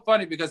 it's so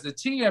funny because the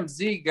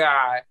TMZ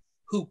guy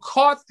who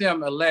caught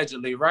them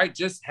allegedly, right,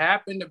 just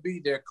happened to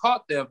be there,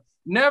 caught them,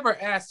 never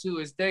asked who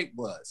his date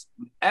was,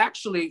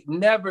 actually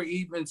never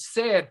even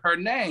said her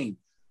name.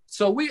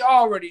 So we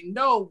already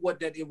know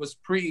that it was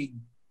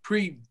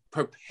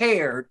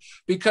pre-prepared,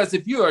 because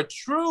if you're a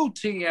true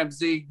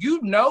TMZ, you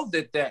know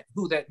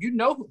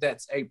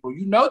that's April.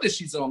 You know that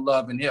she's on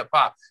Love and Hip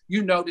Hop.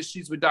 You know that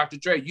she's with Dr.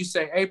 Dre. You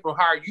say, April,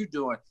 how are you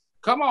doing?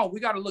 Come on, we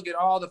got to look at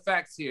all the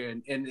facts here.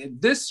 And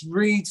this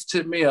reads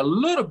to me a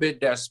little bit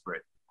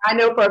desperate. I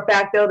know for a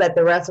fact, though, that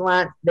the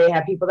restaurant, they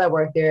have people that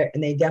work there,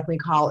 and they definitely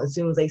call as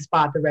soon as they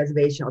spot the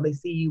reservation or they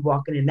see you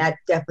walking in. That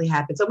definitely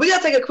happens. So we got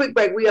to take a quick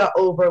break. We are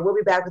over. We'll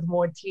be back with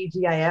more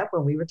TGIF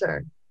when we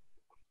return.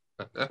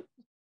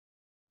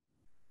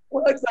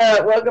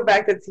 Welcome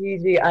back to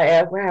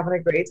TGIF. We're having a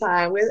great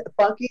time with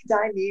Funky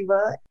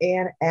Dineva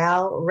and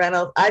Al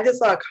Reynolds. I just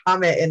saw a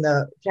comment in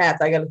the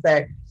chats, I got to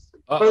say.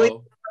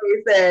 He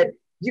said,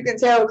 you can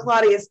tell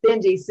Claudia's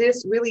stingy.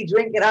 Sis really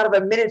drinking out of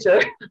a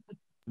miniature.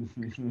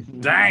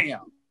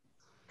 Damn.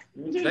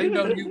 They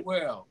know you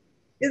well.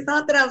 It's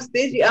not that I'm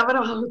stingy. I'm in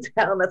a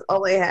hotel and that's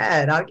all I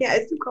had. I can't.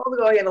 It's too cold to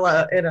go and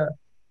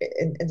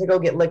to go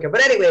get liquor.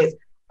 But anyways,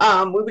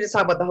 we were just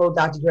talking about the whole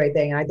Dr. Dre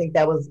thing, and I think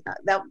that was it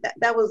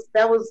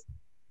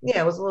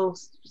was a little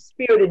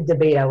spirited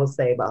debate, I would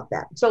say, about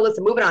that. So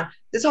listen, moving on.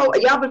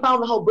 Y'all been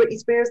following the whole Britney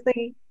Spears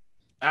thing?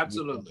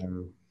 Absolutely.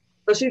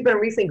 So she's been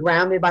recently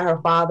grounded by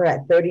her father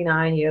at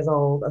 39 years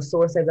old. A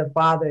source says her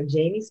father,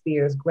 Jamie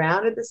Spears,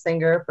 grounded the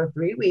singer for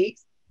 3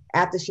 weeks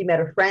after she met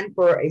a friend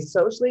for a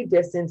socially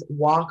distanced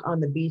walk on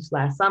the beach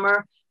last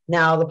summer.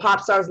 Now, the pop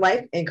star's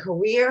life and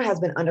career has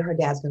been under her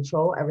dad's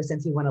control ever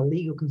since he won a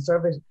legal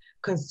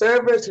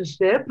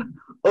conservatorship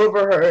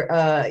over her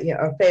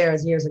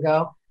affairs years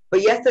ago.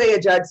 But yesterday, a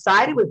judge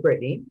sided with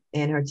Britney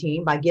and her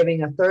team by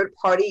giving a third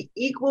party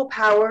equal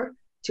power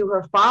to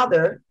her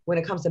father when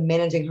it comes to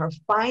managing her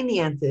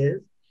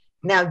finances.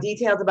 Now,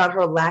 details about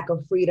her lack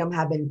of freedom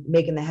have been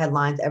making the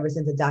headlines ever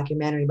since a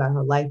documentary about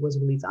her life was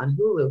released on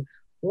Hulu.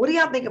 What do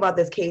y'all think about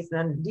this case?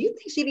 And do you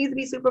think she needs to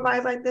be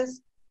supervised like this?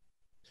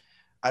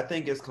 I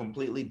think it's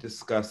completely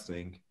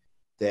disgusting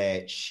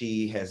that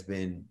she has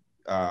been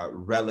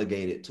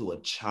relegated to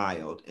a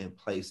child and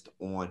placed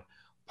on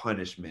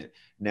punishment.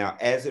 Now,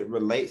 as it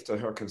relates to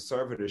her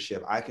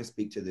conservatorship, I can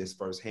speak to this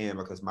firsthand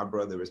because my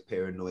brother is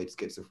paranoid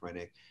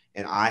schizophrenic,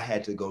 and I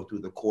had to go through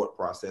the court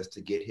process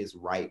to get his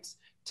rights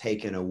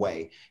taken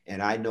away.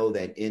 And I know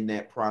that in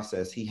that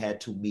process, he had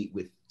to meet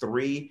with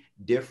 3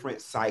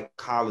 different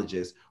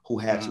psychologists who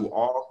had to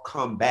all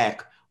come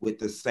back with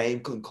the same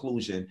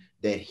conclusion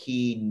that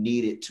he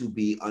needed to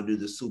be under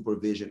the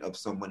supervision of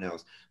someone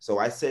else. So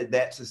I said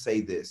that to say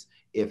this: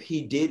 if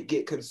he did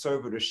get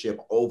conservatorship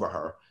over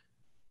her,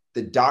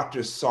 the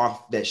doctor saw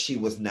that she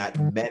was not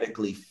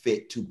medically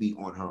fit to be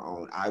on her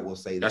own. I will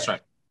say that. That's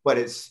right. But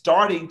it's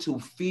starting to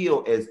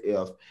feel as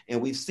if,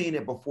 and we've seen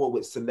it before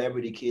with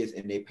celebrity kids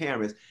and their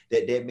parents,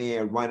 that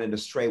man running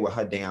astray with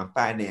her damn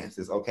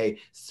finances, okay?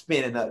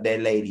 Spending up that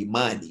lady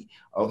money,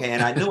 okay?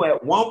 And I knew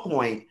at one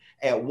point,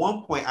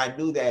 I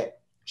knew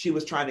that she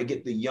was trying to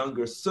get the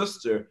younger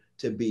sister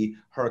to be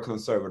her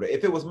conservator.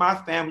 If it was my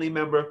family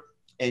member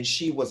and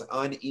she was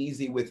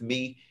uneasy with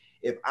me,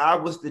 if I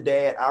was the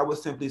dad, I would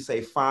simply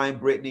say, fine,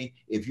 Britney,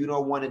 if you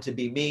don't want it to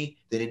be me,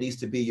 then it needs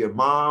to be your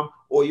mom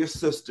or your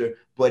sister,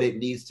 but it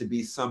needs to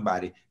be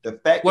somebody. The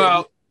fact that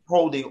he's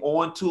holding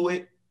on to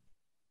it,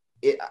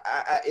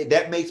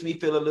 that makes me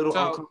feel a little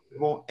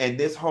uncomfortable. And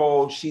this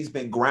whole, she's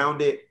been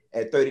grounded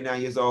at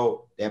 39 years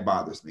old, that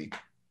bothers me.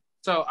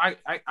 So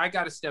I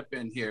got to step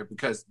in here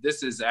because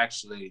this is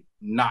actually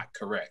not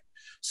correct.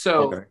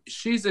 So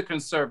she's a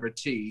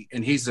conservatee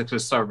and he's a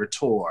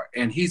conservator,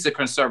 and he's a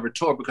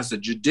conservator because the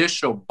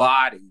judicial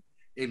body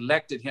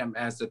elected him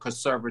as a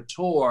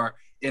conservator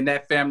in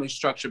that family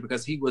structure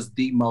because he was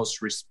the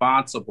most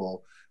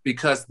responsible,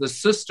 because the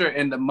sister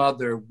and the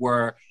mother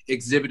were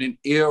exhibiting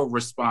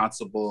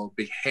irresponsible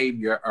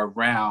behavior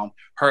around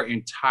her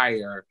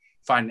entire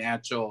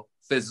financial,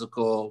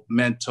 physical,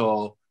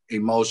 mental,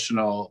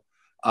 emotional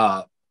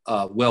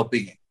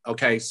well-being.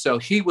 Okay, so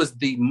he was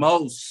the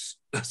most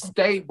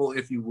stable,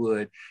 if you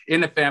would,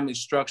 in the family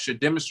structure,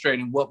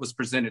 demonstrating what was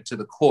presented to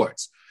the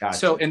courts. Gotcha.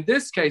 So in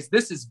this case,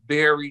 this is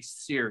very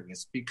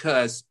serious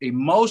because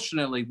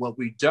emotionally, what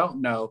we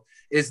don't know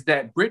is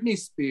that Britney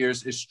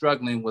Spears is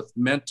struggling with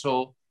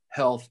mental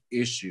health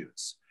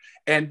issues.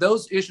 And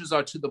those issues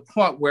are to the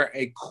point where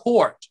a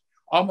court,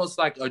 almost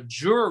like a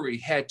jury,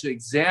 had to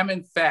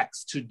examine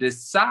facts to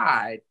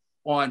decide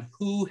on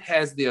who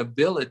has the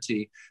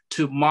ability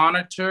to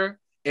monitor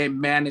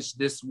and manage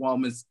this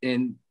woman's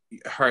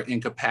her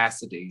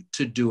incapacity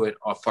to do it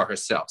for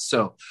herself.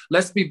 So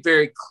let's be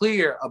very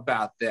clear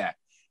about that.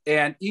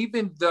 And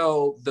even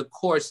though the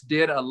courts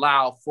did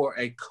allow for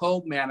a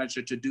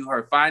co-manager to do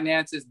her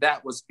finances,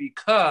 that was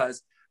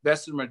because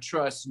Bessemer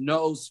Trust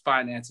knows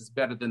finances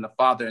better than the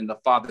father, and the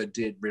father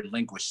did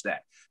relinquish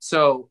that.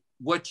 So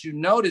what you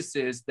notice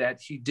is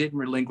that he didn't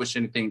relinquish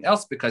anything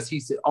else because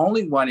he's the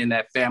only one in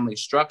that family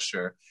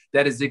structure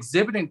that is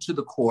exhibiting to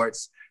the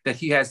courts that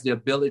he has the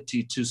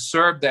ability to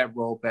serve that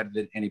role better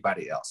than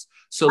anybody else.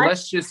 So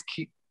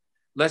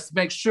let's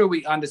make sure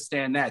we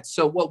understand that.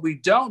 So what we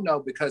don't know,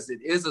 because it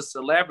is a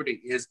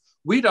celebrity, is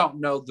we don't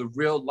know the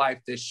real life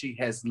that she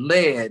has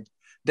led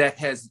that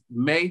has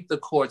made the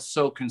court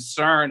so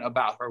concerned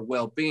about her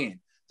well-being.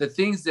 The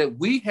things that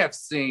we have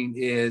seen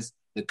is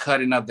the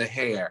cutting of the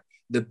hair,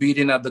 the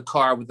beating of the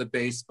car with a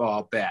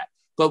baseball bat.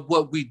 But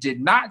what we did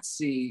not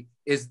see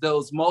is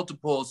those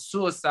multiple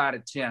suicide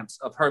attempts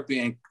of her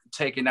being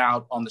taken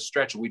out on the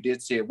stretcher. We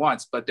did see it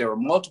once, but there were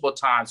multiple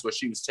times where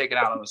she was taken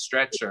out on the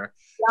stretcher.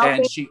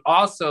 And she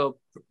also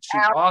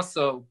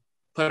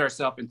put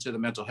herself into the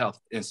mental health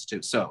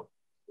institute. So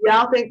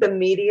y'all think the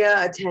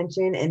media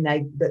attention and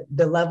like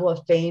the level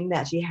of fame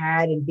that she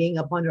had and being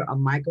up under a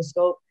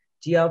microscope,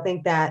 do y'all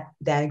think that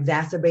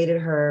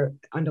exacerbated her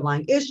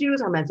underlying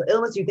issues, her mental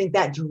illness? Do you think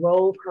that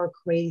drove her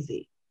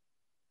crazy?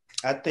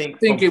 I think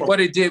what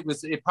it did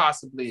was it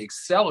possibly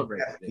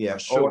accelerated it. Yeah,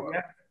 sure.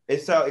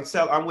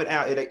 I'm with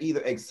Al. It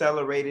either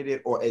accelerated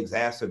it or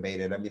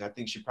exacerbated. I mean, I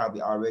think she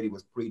probably already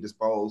was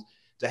predisposed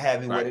to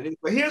having what it is.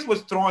 But here's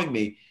what's throwing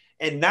me,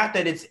 and not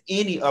that it's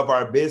any of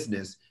our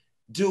business.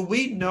 Do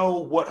we know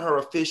what her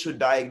official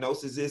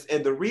diagnosis is?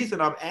 And the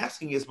reason I'm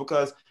asking is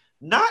because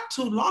not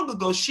too long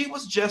ago, she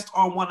was just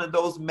on one of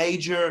those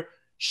major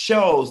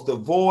shows, The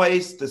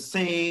Voice, The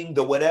Sing,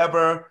 the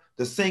whatever,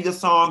 the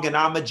Sing-a-Song, and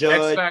I'm a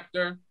Judge. X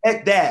Factor.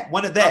 At that,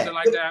 one of that. Something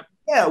like that.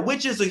 Yeah,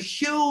 which is a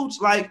huge,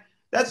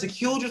 that's a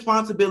huge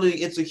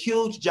responsibility. It's a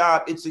huge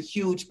job. It's a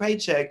huge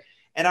paycheck.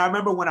 And I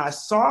remember when I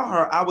saw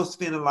her, I was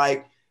feeling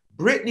like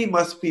Britney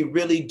must be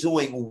really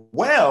doing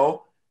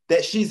well,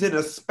 that she's in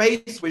a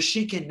space where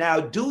she can now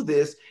do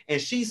this. And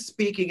she's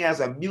speaking as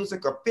a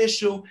music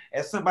official,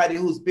 as somebody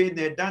who's been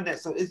there, done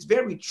that. So it's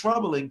very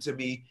troubling to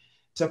me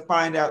to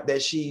find out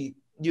that she,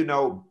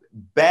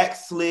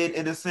 backslid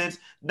in a sense,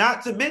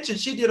 not to mention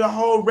she did a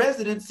whole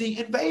residency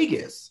in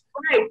Vegas.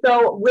 Right.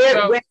 So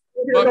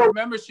but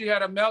remember, she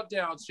had a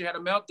meltdown. She had a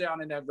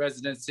meltdown in that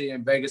residency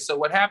in Vegas. So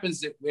what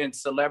happens in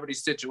celebrity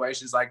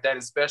situations like that,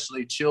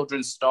 especially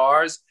children's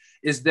stars,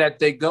 is that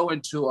they go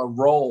into a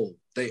role.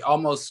 They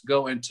almost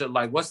go into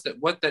like, what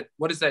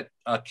is that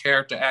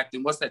character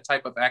acting? What's that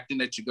type of acting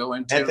that you go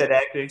into? Method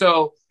acting.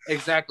 So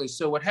exactly.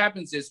 So what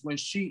happens is when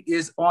she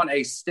is on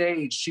a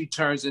stage, she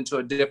turns into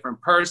a different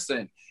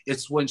person.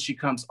 It's when she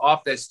comes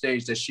off that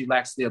stage that she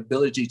lacks the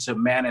ability to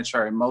manage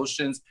her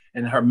emotions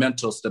and her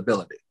mental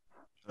stability.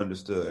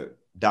 Understood.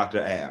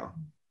 Dr. Al.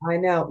 I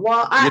know.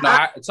 Well,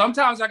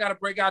 sometimes I got to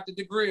break out the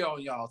degree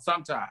on y'all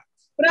sometimes.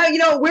 But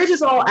we're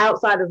just all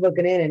outsiders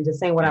looking in and just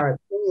saying what our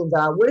opinions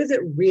are. What is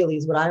it really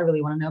is what I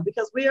really want to know,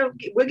 because we're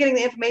getting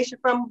the information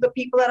from the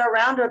people that are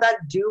around her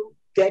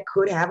that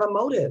could have a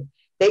motive.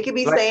 They could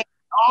be saying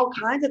all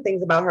kinds of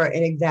things about her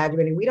and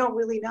exaggerating. We don't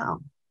really know.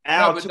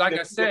 Al, but like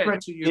I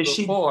said to you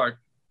before,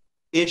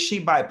 is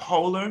she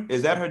bipolar?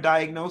 Is that her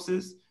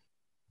diagnosis?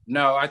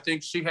 No, I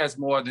think she has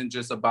more than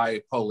just a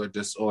bipolar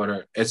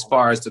disorder as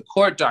far as the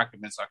court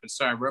documents are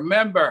concerned.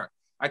 Remember,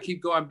 I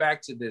keep going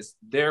back to this.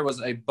 There was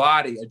a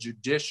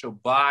judicial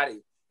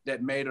body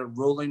that made a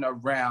ruling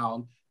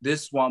around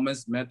this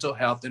woman's mental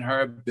health and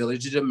her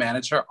ability to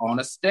manage her own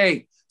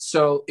estate.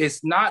 So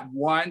it's not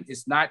one,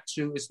 it's not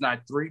two, it's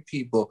not three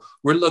people.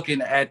 We're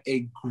looking at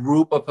a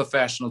group of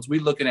professionals.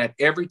 We're looking at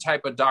every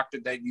type of doctor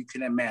that you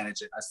can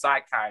imagine, a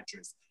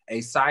psychiatrist,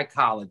 a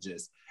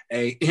psychologist,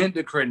 a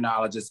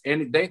endocrinologist,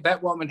 and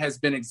that woman has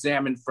been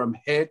examined from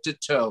head to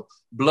toe,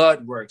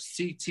 blood work,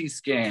 CT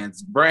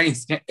scans, brain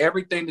scan,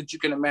 everything that you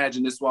can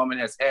imagine this woman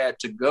has had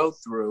to go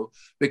through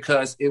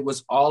because it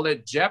was all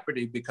at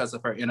jeopardy because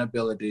of her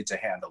inability to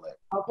handle it.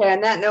 Okay,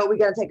 on that note, we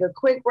got to take a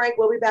quick break.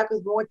 We'll be back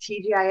with more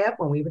TGIF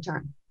when we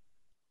return.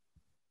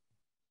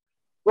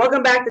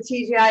 Welcome back to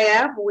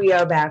TGIF. We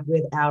are back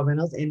with Al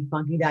Reynolds and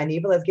Funky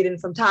Dineva. Let's get into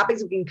some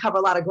topics. We can cover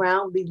a lot of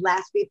ground these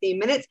last 15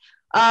 minutes.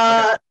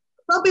 Okay.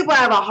 Some people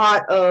have a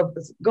heart of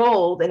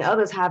gold and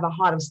others have a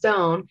heart of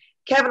stone.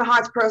 Kevin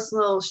Hart's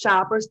personal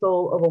shopper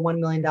stole over $1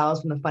 million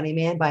from the funny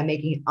man by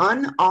making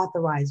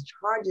unauthorized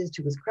charges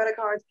to his credit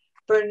cards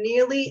for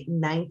nearly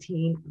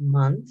 19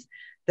 months.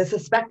 The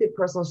suspected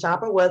personal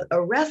shopper was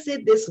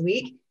arrested this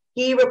week.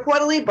 He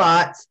reportedly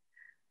bought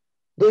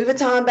Louis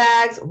Vuitton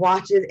bags,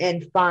 watches,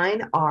 and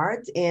fine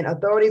art. And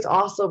authorities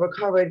also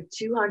recovered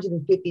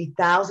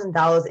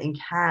 $250,000 in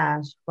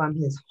cash from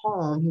his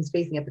home. He's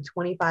facing up to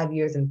 25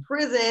 years in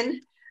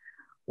prison.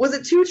 Was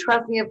it too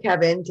trusting of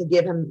Kevin to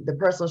give him, the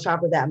personal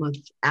shopper, that much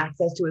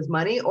access to his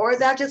money? Or is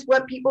that just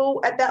what people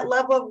at that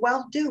level of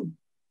wealth do?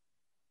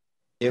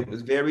 It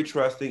was very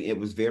trusting. It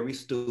was very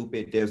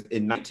stupid. There's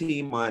in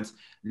 19 months,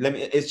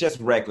 it's just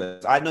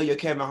reckless. I know you're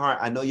Kevin Hart.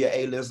 I know you're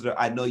A-lister.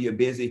 I know you're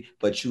busy,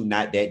 but you're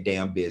not that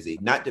damn busy.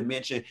 Not to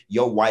mention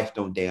your wife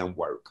don't damn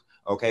work.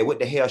 Okay, what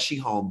the hell she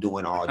home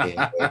doing all day?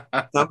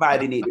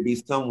 Somebody need to be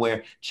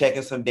somewhere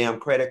checking some damn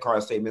credit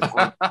card statements.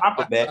 On top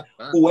of that,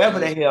 whoever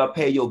the hell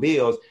pay your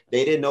bills,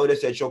 they didn't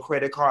notice that your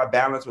credit card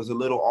balance was a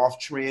little off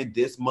trend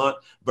this month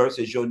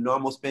versus your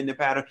normal spending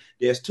pattern.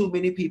 There's too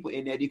many people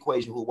in that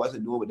equation who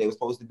wasn't doing what they were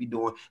supposed to be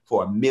doing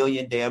for $1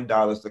 million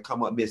to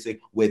come up missing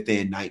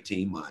within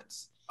 19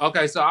 months.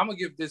 Okay, so I'm gonna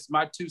give this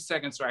my 2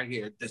 seconds right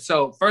here.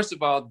 So first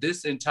of all,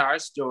 this entire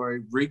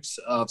story reeks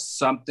of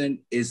something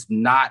is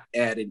not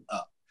adding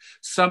up.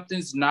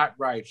 Something's not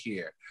right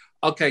here.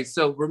 Okay,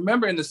 so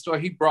remember in the store,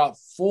 he brought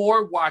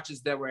 4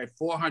 watches that were at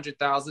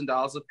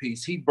 $400,000 a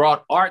piece. He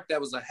brought art that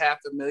was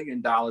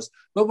 $500,000.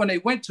 But when they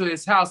went to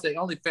his house, they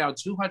only found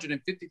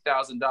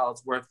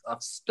 $250,000 worth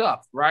of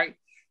stuff, right?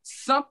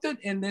 Something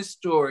in this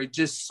story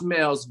just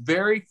smells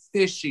very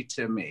fishy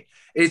to me.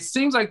 It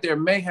seems like there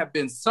may have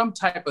been some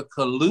type of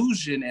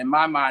collusion in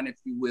my mind, if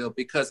you will,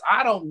 because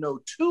I don't know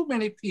too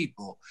many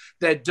people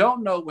that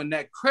don't know when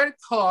that credit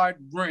card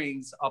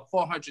rings a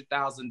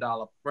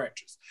 $400,000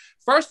 purchase.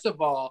 First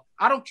of all,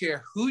 I don't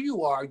care who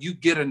you are, you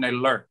get an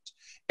alert.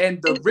 And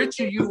the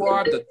richer you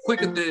are, the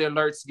quicker the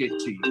alerts get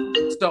to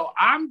you. So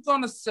I'm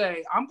going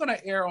to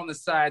err on the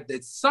side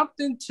that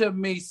something to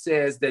me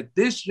says that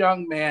this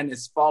young man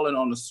is falling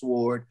on the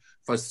sword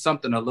for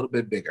something a little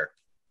bit bigger.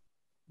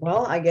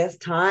 Well, I guess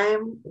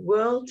time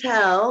will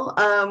tell.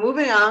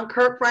 Moving on,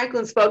 Kirk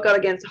Franklin spoke out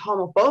against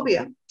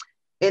homophobia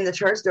in the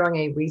church during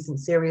a recent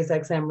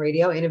SiriusXM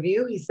radio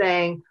interview. He's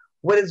saying,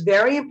 what is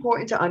very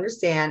important to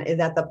understand is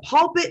that the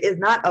pulpit is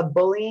not a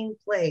bullying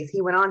place.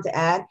 He went on to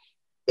add,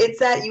 it's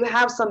that you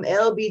have some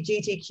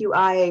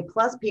LGBTQIA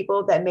plus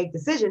people that make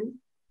decisions.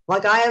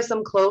 Like I have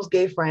some close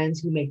gay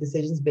friends who make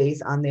decisions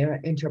based on their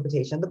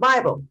interpretation of the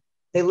Bible.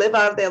 They live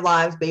out their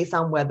lives based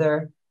on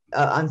whether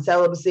on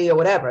celibacy or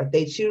whatever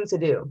they choose to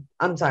do.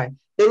 I'm sorry.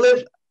 They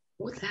live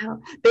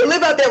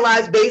out their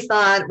lives based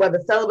on whether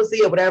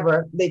celibacy or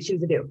whatever they choose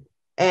to do.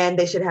 And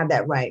they should have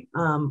that right.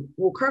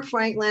 Will Kirk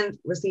Franklin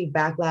receive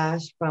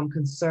backlash from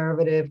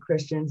conservative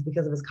Christians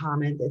because of his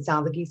comments? It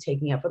sounds like he's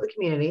taking up for the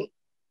community.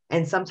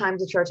 And sometimes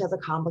the church has a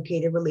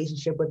complicated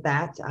relationship with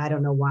that. I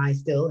don't know why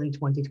still in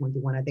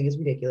 2021. I think it's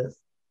ridiculous,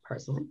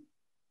 personally.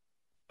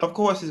 Of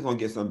course, he's going to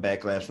get some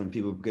backlash from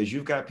people because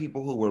you've got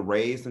people who were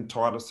raised and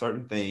taught a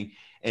certain thing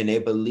and they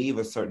believe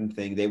a certain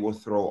thing. They will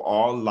throw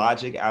all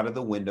logic out of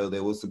the window. They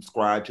will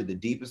subscribe to the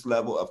deepest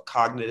level of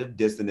cognitive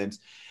dissonance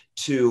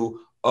to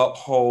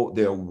uphold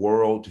their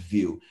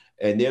worldview.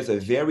 And there's a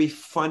very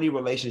funny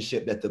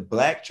relationship that the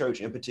Black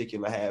church in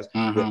particular has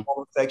with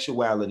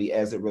homosexuality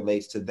as it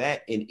relates to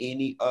that and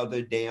any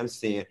other damn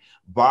sin.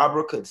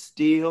 Barbara could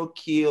steal,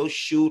 kill,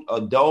 shoot,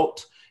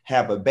 adult,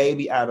 have a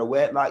baby out of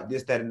wedlock,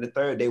 this, that, and the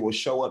third. They will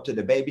show up to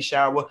the baby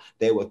shower.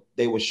 They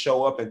will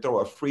show up and throw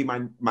a free my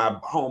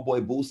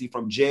homeboy Boosie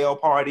from jail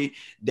party.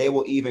 They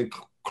will even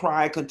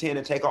cry, contend,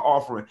 and take an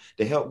offering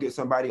to help get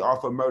somebody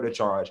off a murder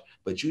charge.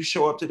 But you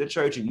show up to the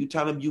church and you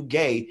tell them you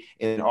gay,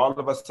 and all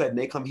of a sudden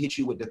they come hit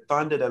you with the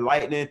thunder, the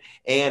lightning,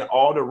 and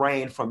all the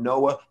rain from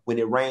Noah when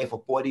it rained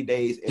for 40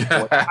 days and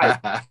 40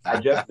 nights. I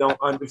just don't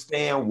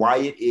understand why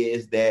it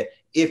is that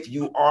if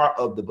you are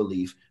of the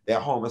belief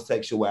that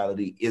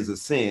homosexuality is a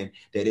sin,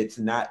 that it's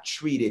not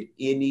treated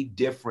any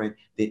different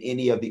than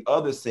any of the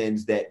other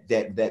sins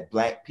that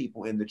Black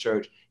people in the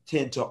church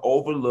tend to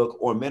overlook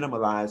or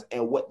minimize.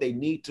 And what they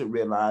need to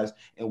realize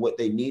and what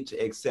they need to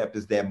accept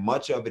is that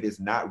much of it is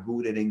not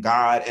rooted in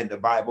God and the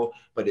Bible,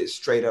 but it's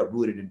straight up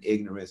rooted in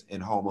ignorance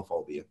and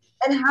homophobia.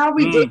 And how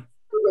ridiculous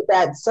with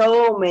that,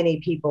 so many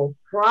people,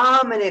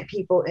 prominent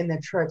people in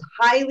the church,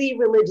 highly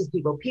religious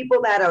people,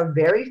 people that are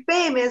very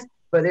famous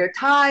for their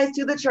ties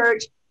to the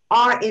church,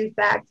 are in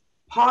fact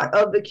part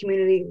of the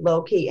community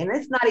low key. And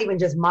it's not even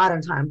just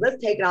modern times.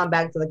 Let's take it on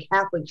back to the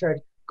Catholic Church,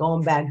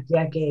 going back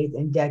decades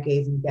and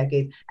decades and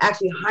decades,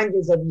 actually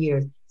hundreds of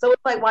years. So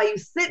it's like while you're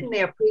sitting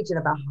there preaching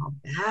about how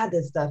bad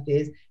this stuff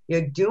is,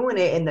 you're doing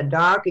it in the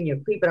dark and you're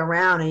creeping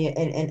around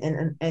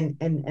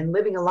and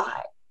living a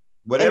lie.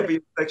 Whatever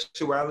your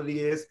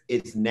sexuality is,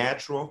 it's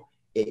natural.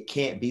 It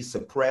can't be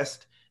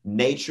suppressed.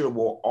 Nature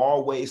will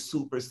always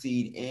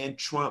supersede and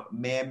trump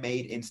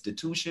man-made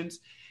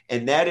institutions.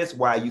 And that is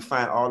why you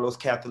find all those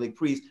Catholic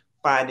priests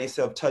find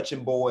themselves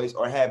touching boys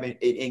or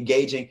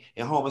engaging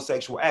in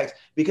homosexual acts,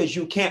 because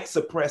you can't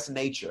suppress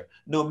nature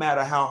no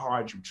matter how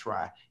hard you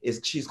try.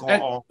 She's going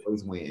to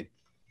always win.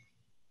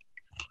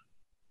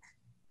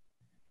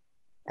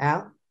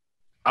 Al?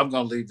 I'm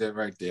going to leave that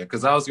right there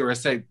because I was going to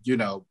say, you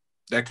know,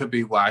 that could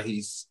be why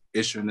he's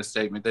issuing the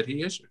statement that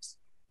he issues.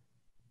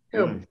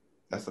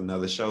 That's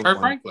another show. Kirk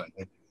Franklin.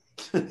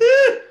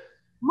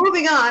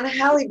 Moving on,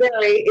 Halle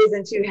Berry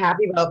isn't too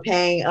happy about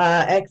paying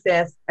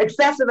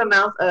excessive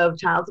amounts of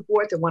child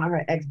support to one of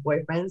her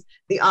ex-boyfriends.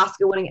 The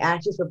Oscar-winning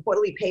actress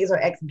reportedly pays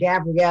her ex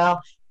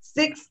Gabrielle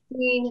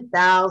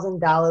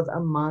 $16,000 a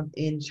month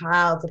in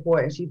child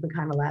support, and she's been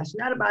kind of lashing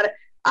out about it.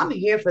 I'm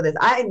here for this.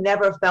 I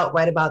never felt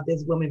right about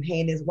this woman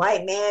paying this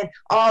white man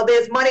all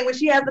this money when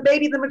she has the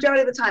baby the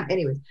majority of the time.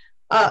 Anyways,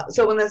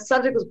 so when the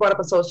subject was brought up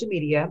on social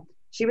media,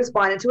 she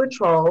responded to a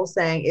troll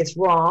saying it's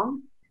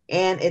wrong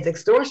and it's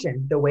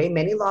extortion. The way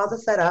many laws are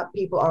set up,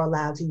 people are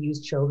allowed to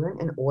use children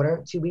in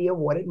order to be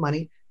awarded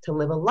money to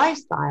live a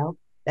lifestyle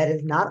that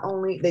is not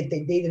only they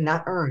did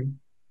not earn.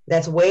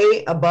 That's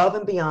way above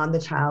and beyond the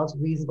child's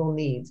reasonable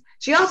needs.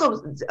 She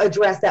also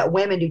addressed that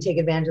women do take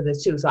advantage of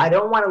this too. So I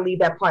don't want to leave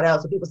that part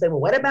out. So people say, well,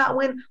 what about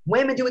when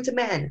women do it to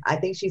men? I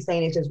think she's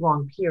saying it's just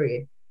wrong,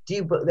 period. Do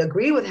you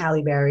agree with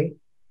Halle Berry?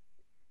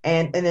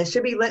 And then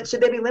should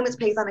there be limits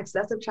placed on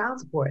excessive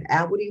child support?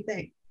 Al, what do you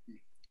think?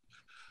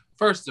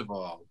 First of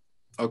all,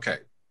 okay.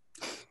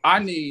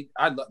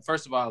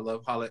 First of all, I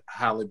love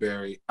Halle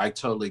Berry. I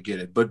totally get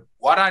it. But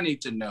what I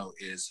need to know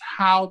is,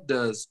 how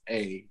does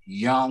a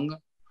young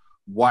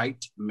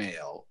white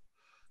male,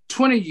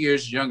 20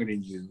 years younger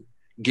than you,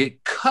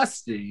 get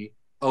custody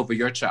over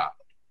your child?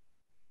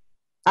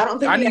 I don't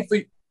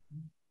think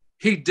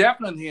he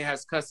definitely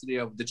has custody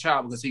of the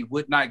child, because he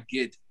would not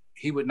get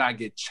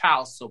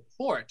child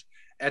support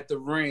at the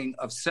ring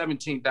of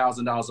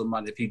 $17,000 a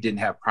month if he didn't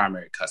have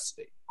primary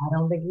custody. I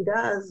don't think he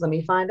does. Let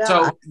me find out.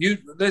 So you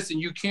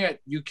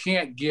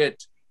can't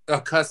get a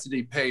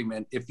custody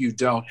payment if you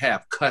don't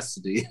have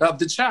custody of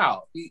the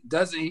child.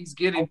 He's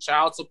getting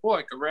child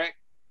support, correct?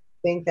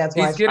 I think that's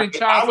why he's getting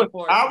child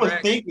support. I was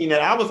thinking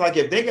that. I was like,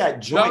 if they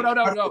got joint.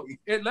 No.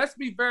 Let's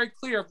be very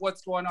clear of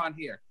what's going on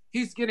here.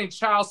 He's getting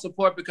child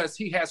support because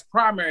he has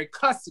primary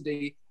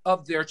custody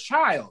of their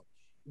child.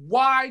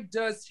 Why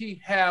does he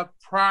have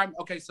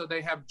so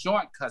they have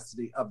joint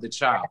custody of the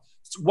child.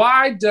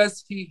 Why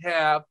does he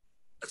have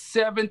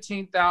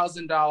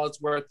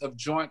 $17,000 worth of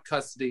joint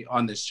custody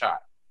on this child?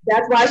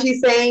 That's why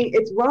she's saying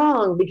it's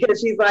wrong, because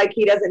she's like,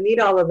 he doesn't need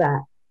all of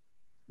that.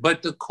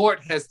 But the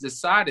court has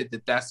decided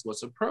that that's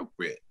what's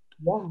appropriate.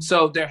 Yeah.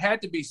 So there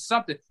had to be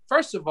something.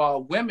 First of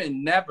all,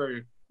 women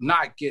never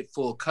not get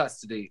full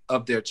custody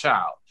of their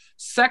child.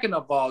 Second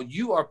of all,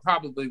 you are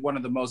probably one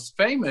of the most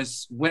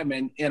famous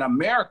women in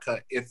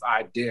America, if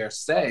I dare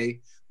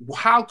say.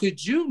 How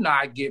could you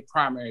not get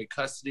primary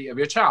custody of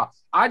your child?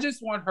 I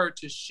just want her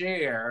to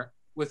share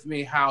with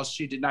me how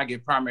she did not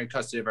get primary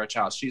custody of her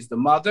child. She's the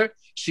mother.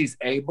 She's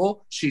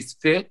able. She's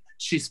fit.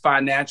 She's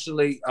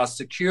financially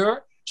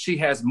secure. She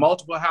has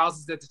multiple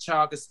houses that the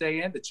child could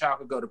stay in. The child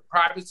could go to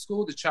private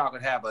school. The child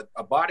could have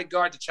a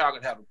bodyguard. The child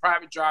could have a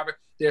private driver.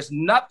 There's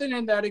nothing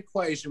in that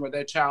equation where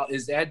that child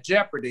is at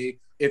jeopardy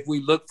if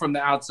we look from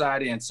the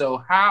outside in.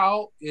 So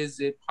how is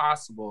it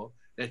possible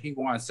that he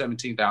wants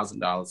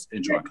 $17,000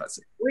 in joint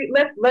custody?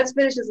 Let's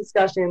finish this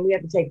discussion. We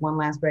have to take one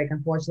last break,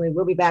 unfortunately.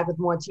 We'll be back with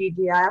more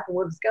TGIF, and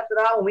we'll discuss it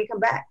all when we come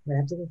back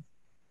after this.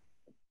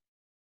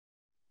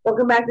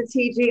 Welcome back to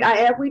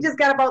TGIF. We just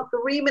got about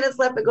 3 minutes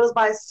left. It goes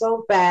by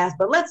so fast,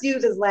 but let's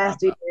use this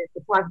last 2 minutes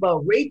to talk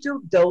about Rachel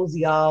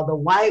Dolezal, the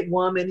white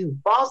woman who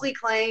falsely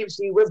claimed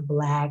she was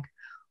Black,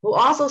 who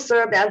also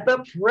served as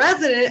the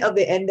president of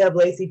the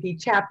NAACP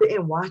chapter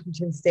in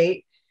Washington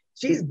State.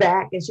 She's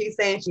back, and she's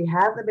saying she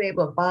hasn't been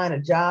able to find a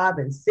job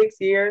in 6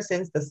 years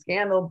since the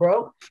scandal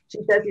broke. She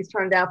says she's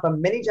turned down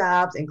from many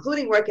jobs,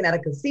 including working at a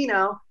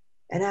casino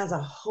and as a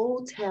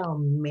hotel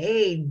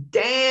maid.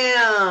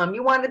 Damn,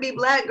 you wanted to be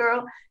Black,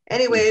 girl.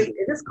 Anyways,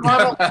 is this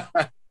karma?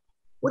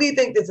 What do you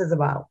think this is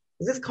about?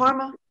 Is this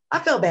karma? I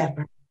feel bad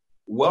for her.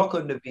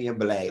 Welcome to being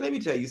Black. Let me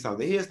tell you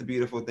something. Here's the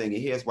beautiful thing,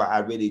 and here's why I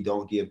really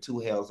don't give two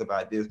hells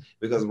about this,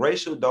 because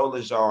Rachel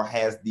Dolezal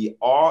has the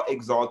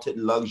all-exalted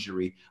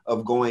luxury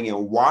of going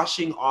and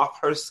washing off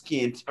her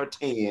skin, her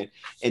tan,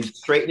 and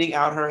straightening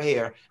out her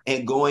hair,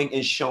 and going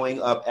and showing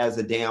up as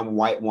a damn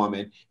white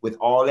woman with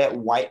all that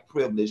white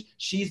privilege.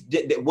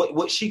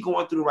 What she's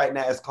going through right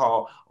now is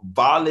called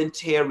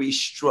voluntary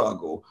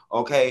struggle.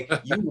 Okay,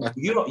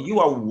 you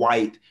are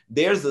white.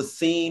 There's a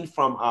scene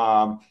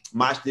from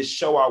this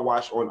show I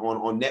watched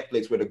on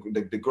Netflix where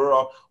the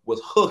girl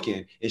was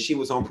hooking and she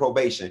was on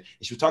probation, and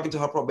she was talking to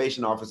her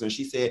probation officer, and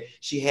she said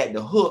she had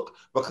to hook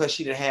because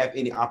she didn't have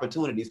any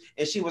opportunities,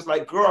 and she was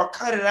like, girl,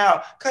 cut it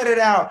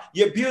out,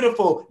 you're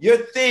beautiful, you're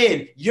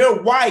thin,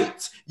 you're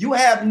white, you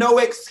have no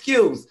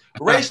excuse.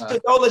 Rachel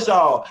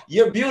Dolezal,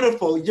 you're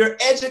beautiful, you're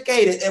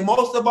educated, and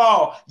most of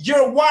all,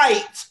 you're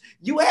white.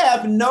 You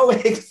have no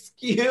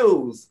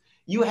excuse.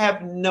 You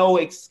have no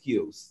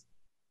excuse.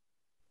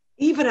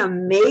 Even a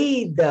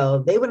maid,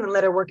 though, they wouldn't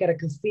let her work at a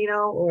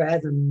casino or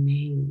as a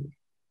maid.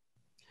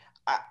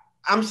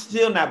 I'm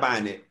still not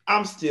buying it.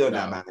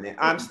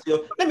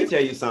 Let me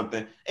tell you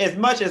something. As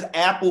much as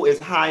Apple is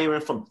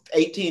hiring from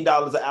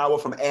 $18 an hour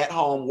from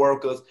at-home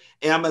workers,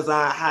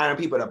 Amazon hiring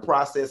people to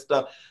process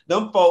stuff,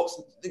 them folks,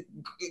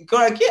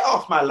 girl, get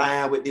off my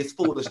line with this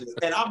foolishness.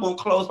 And I'm going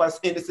to close by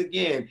saying this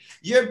again.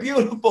 You're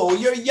beautiful.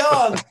 You're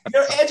young.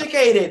 You're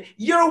educated.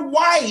 You're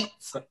white.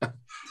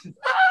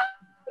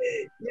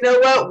 You know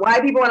what?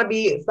 White people want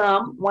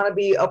to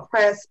be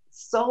oppressed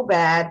so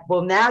bad.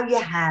 Well, now you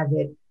have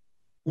it.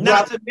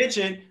 Not to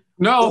mention,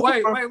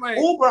 wait.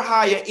 Uber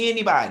hire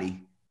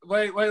anybody.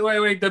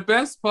 Wait. The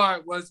best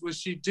part was when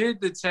she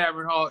did the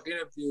Tamron Hall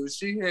interview,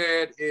 she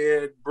had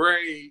in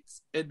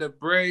braids, and the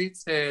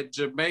braids had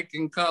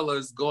Jamaican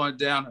colors going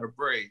down her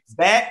braids.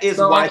 That is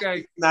why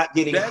she's not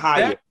getting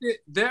hired.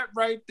 That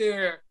right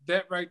there.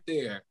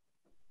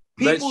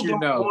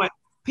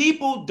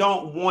 People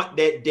don't want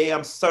that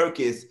damn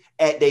circus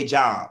at their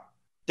job.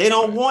 They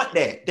don't want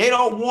that. They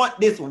don't want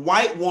this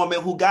white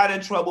woman who got in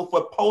trouble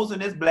for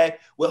posing as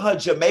black with her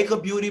Jamaica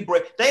beauty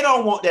braid. They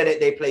don't want that at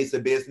their place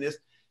of business.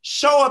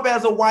 Show up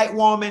as a white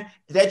woman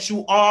that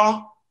you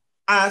are.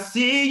 I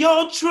see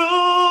your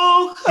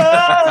true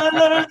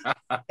colors.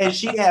 And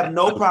she have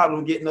no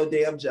problem getting no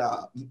damn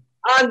job.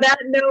 On that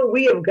note,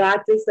 we have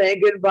got to say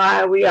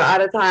goodbye. We are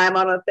out of time.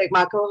 I want to thank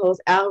my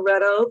co-host Al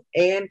Redos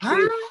and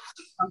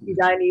Funky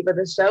Dineva.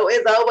 The show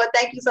is over.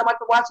 Thank you so much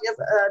for watching us,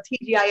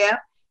 TGIF.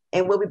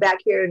 And we'll be back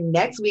here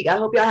next week. I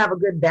hope y'all have a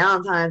good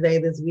Valentine's Day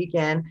this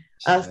weekend.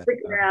 Stick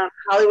around.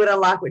 Hollywood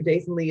Unlocked with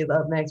Jason Lee is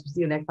up next. We'll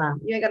see you next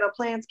time. You ain't got no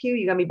plans, Q?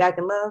 You gonna be back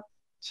in love?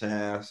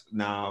 Chaz,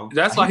 no.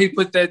 That's why he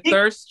put that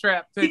thirst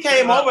trap picture. He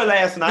came over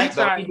last night.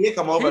 He did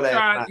come over last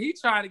night. He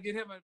tried to get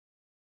him a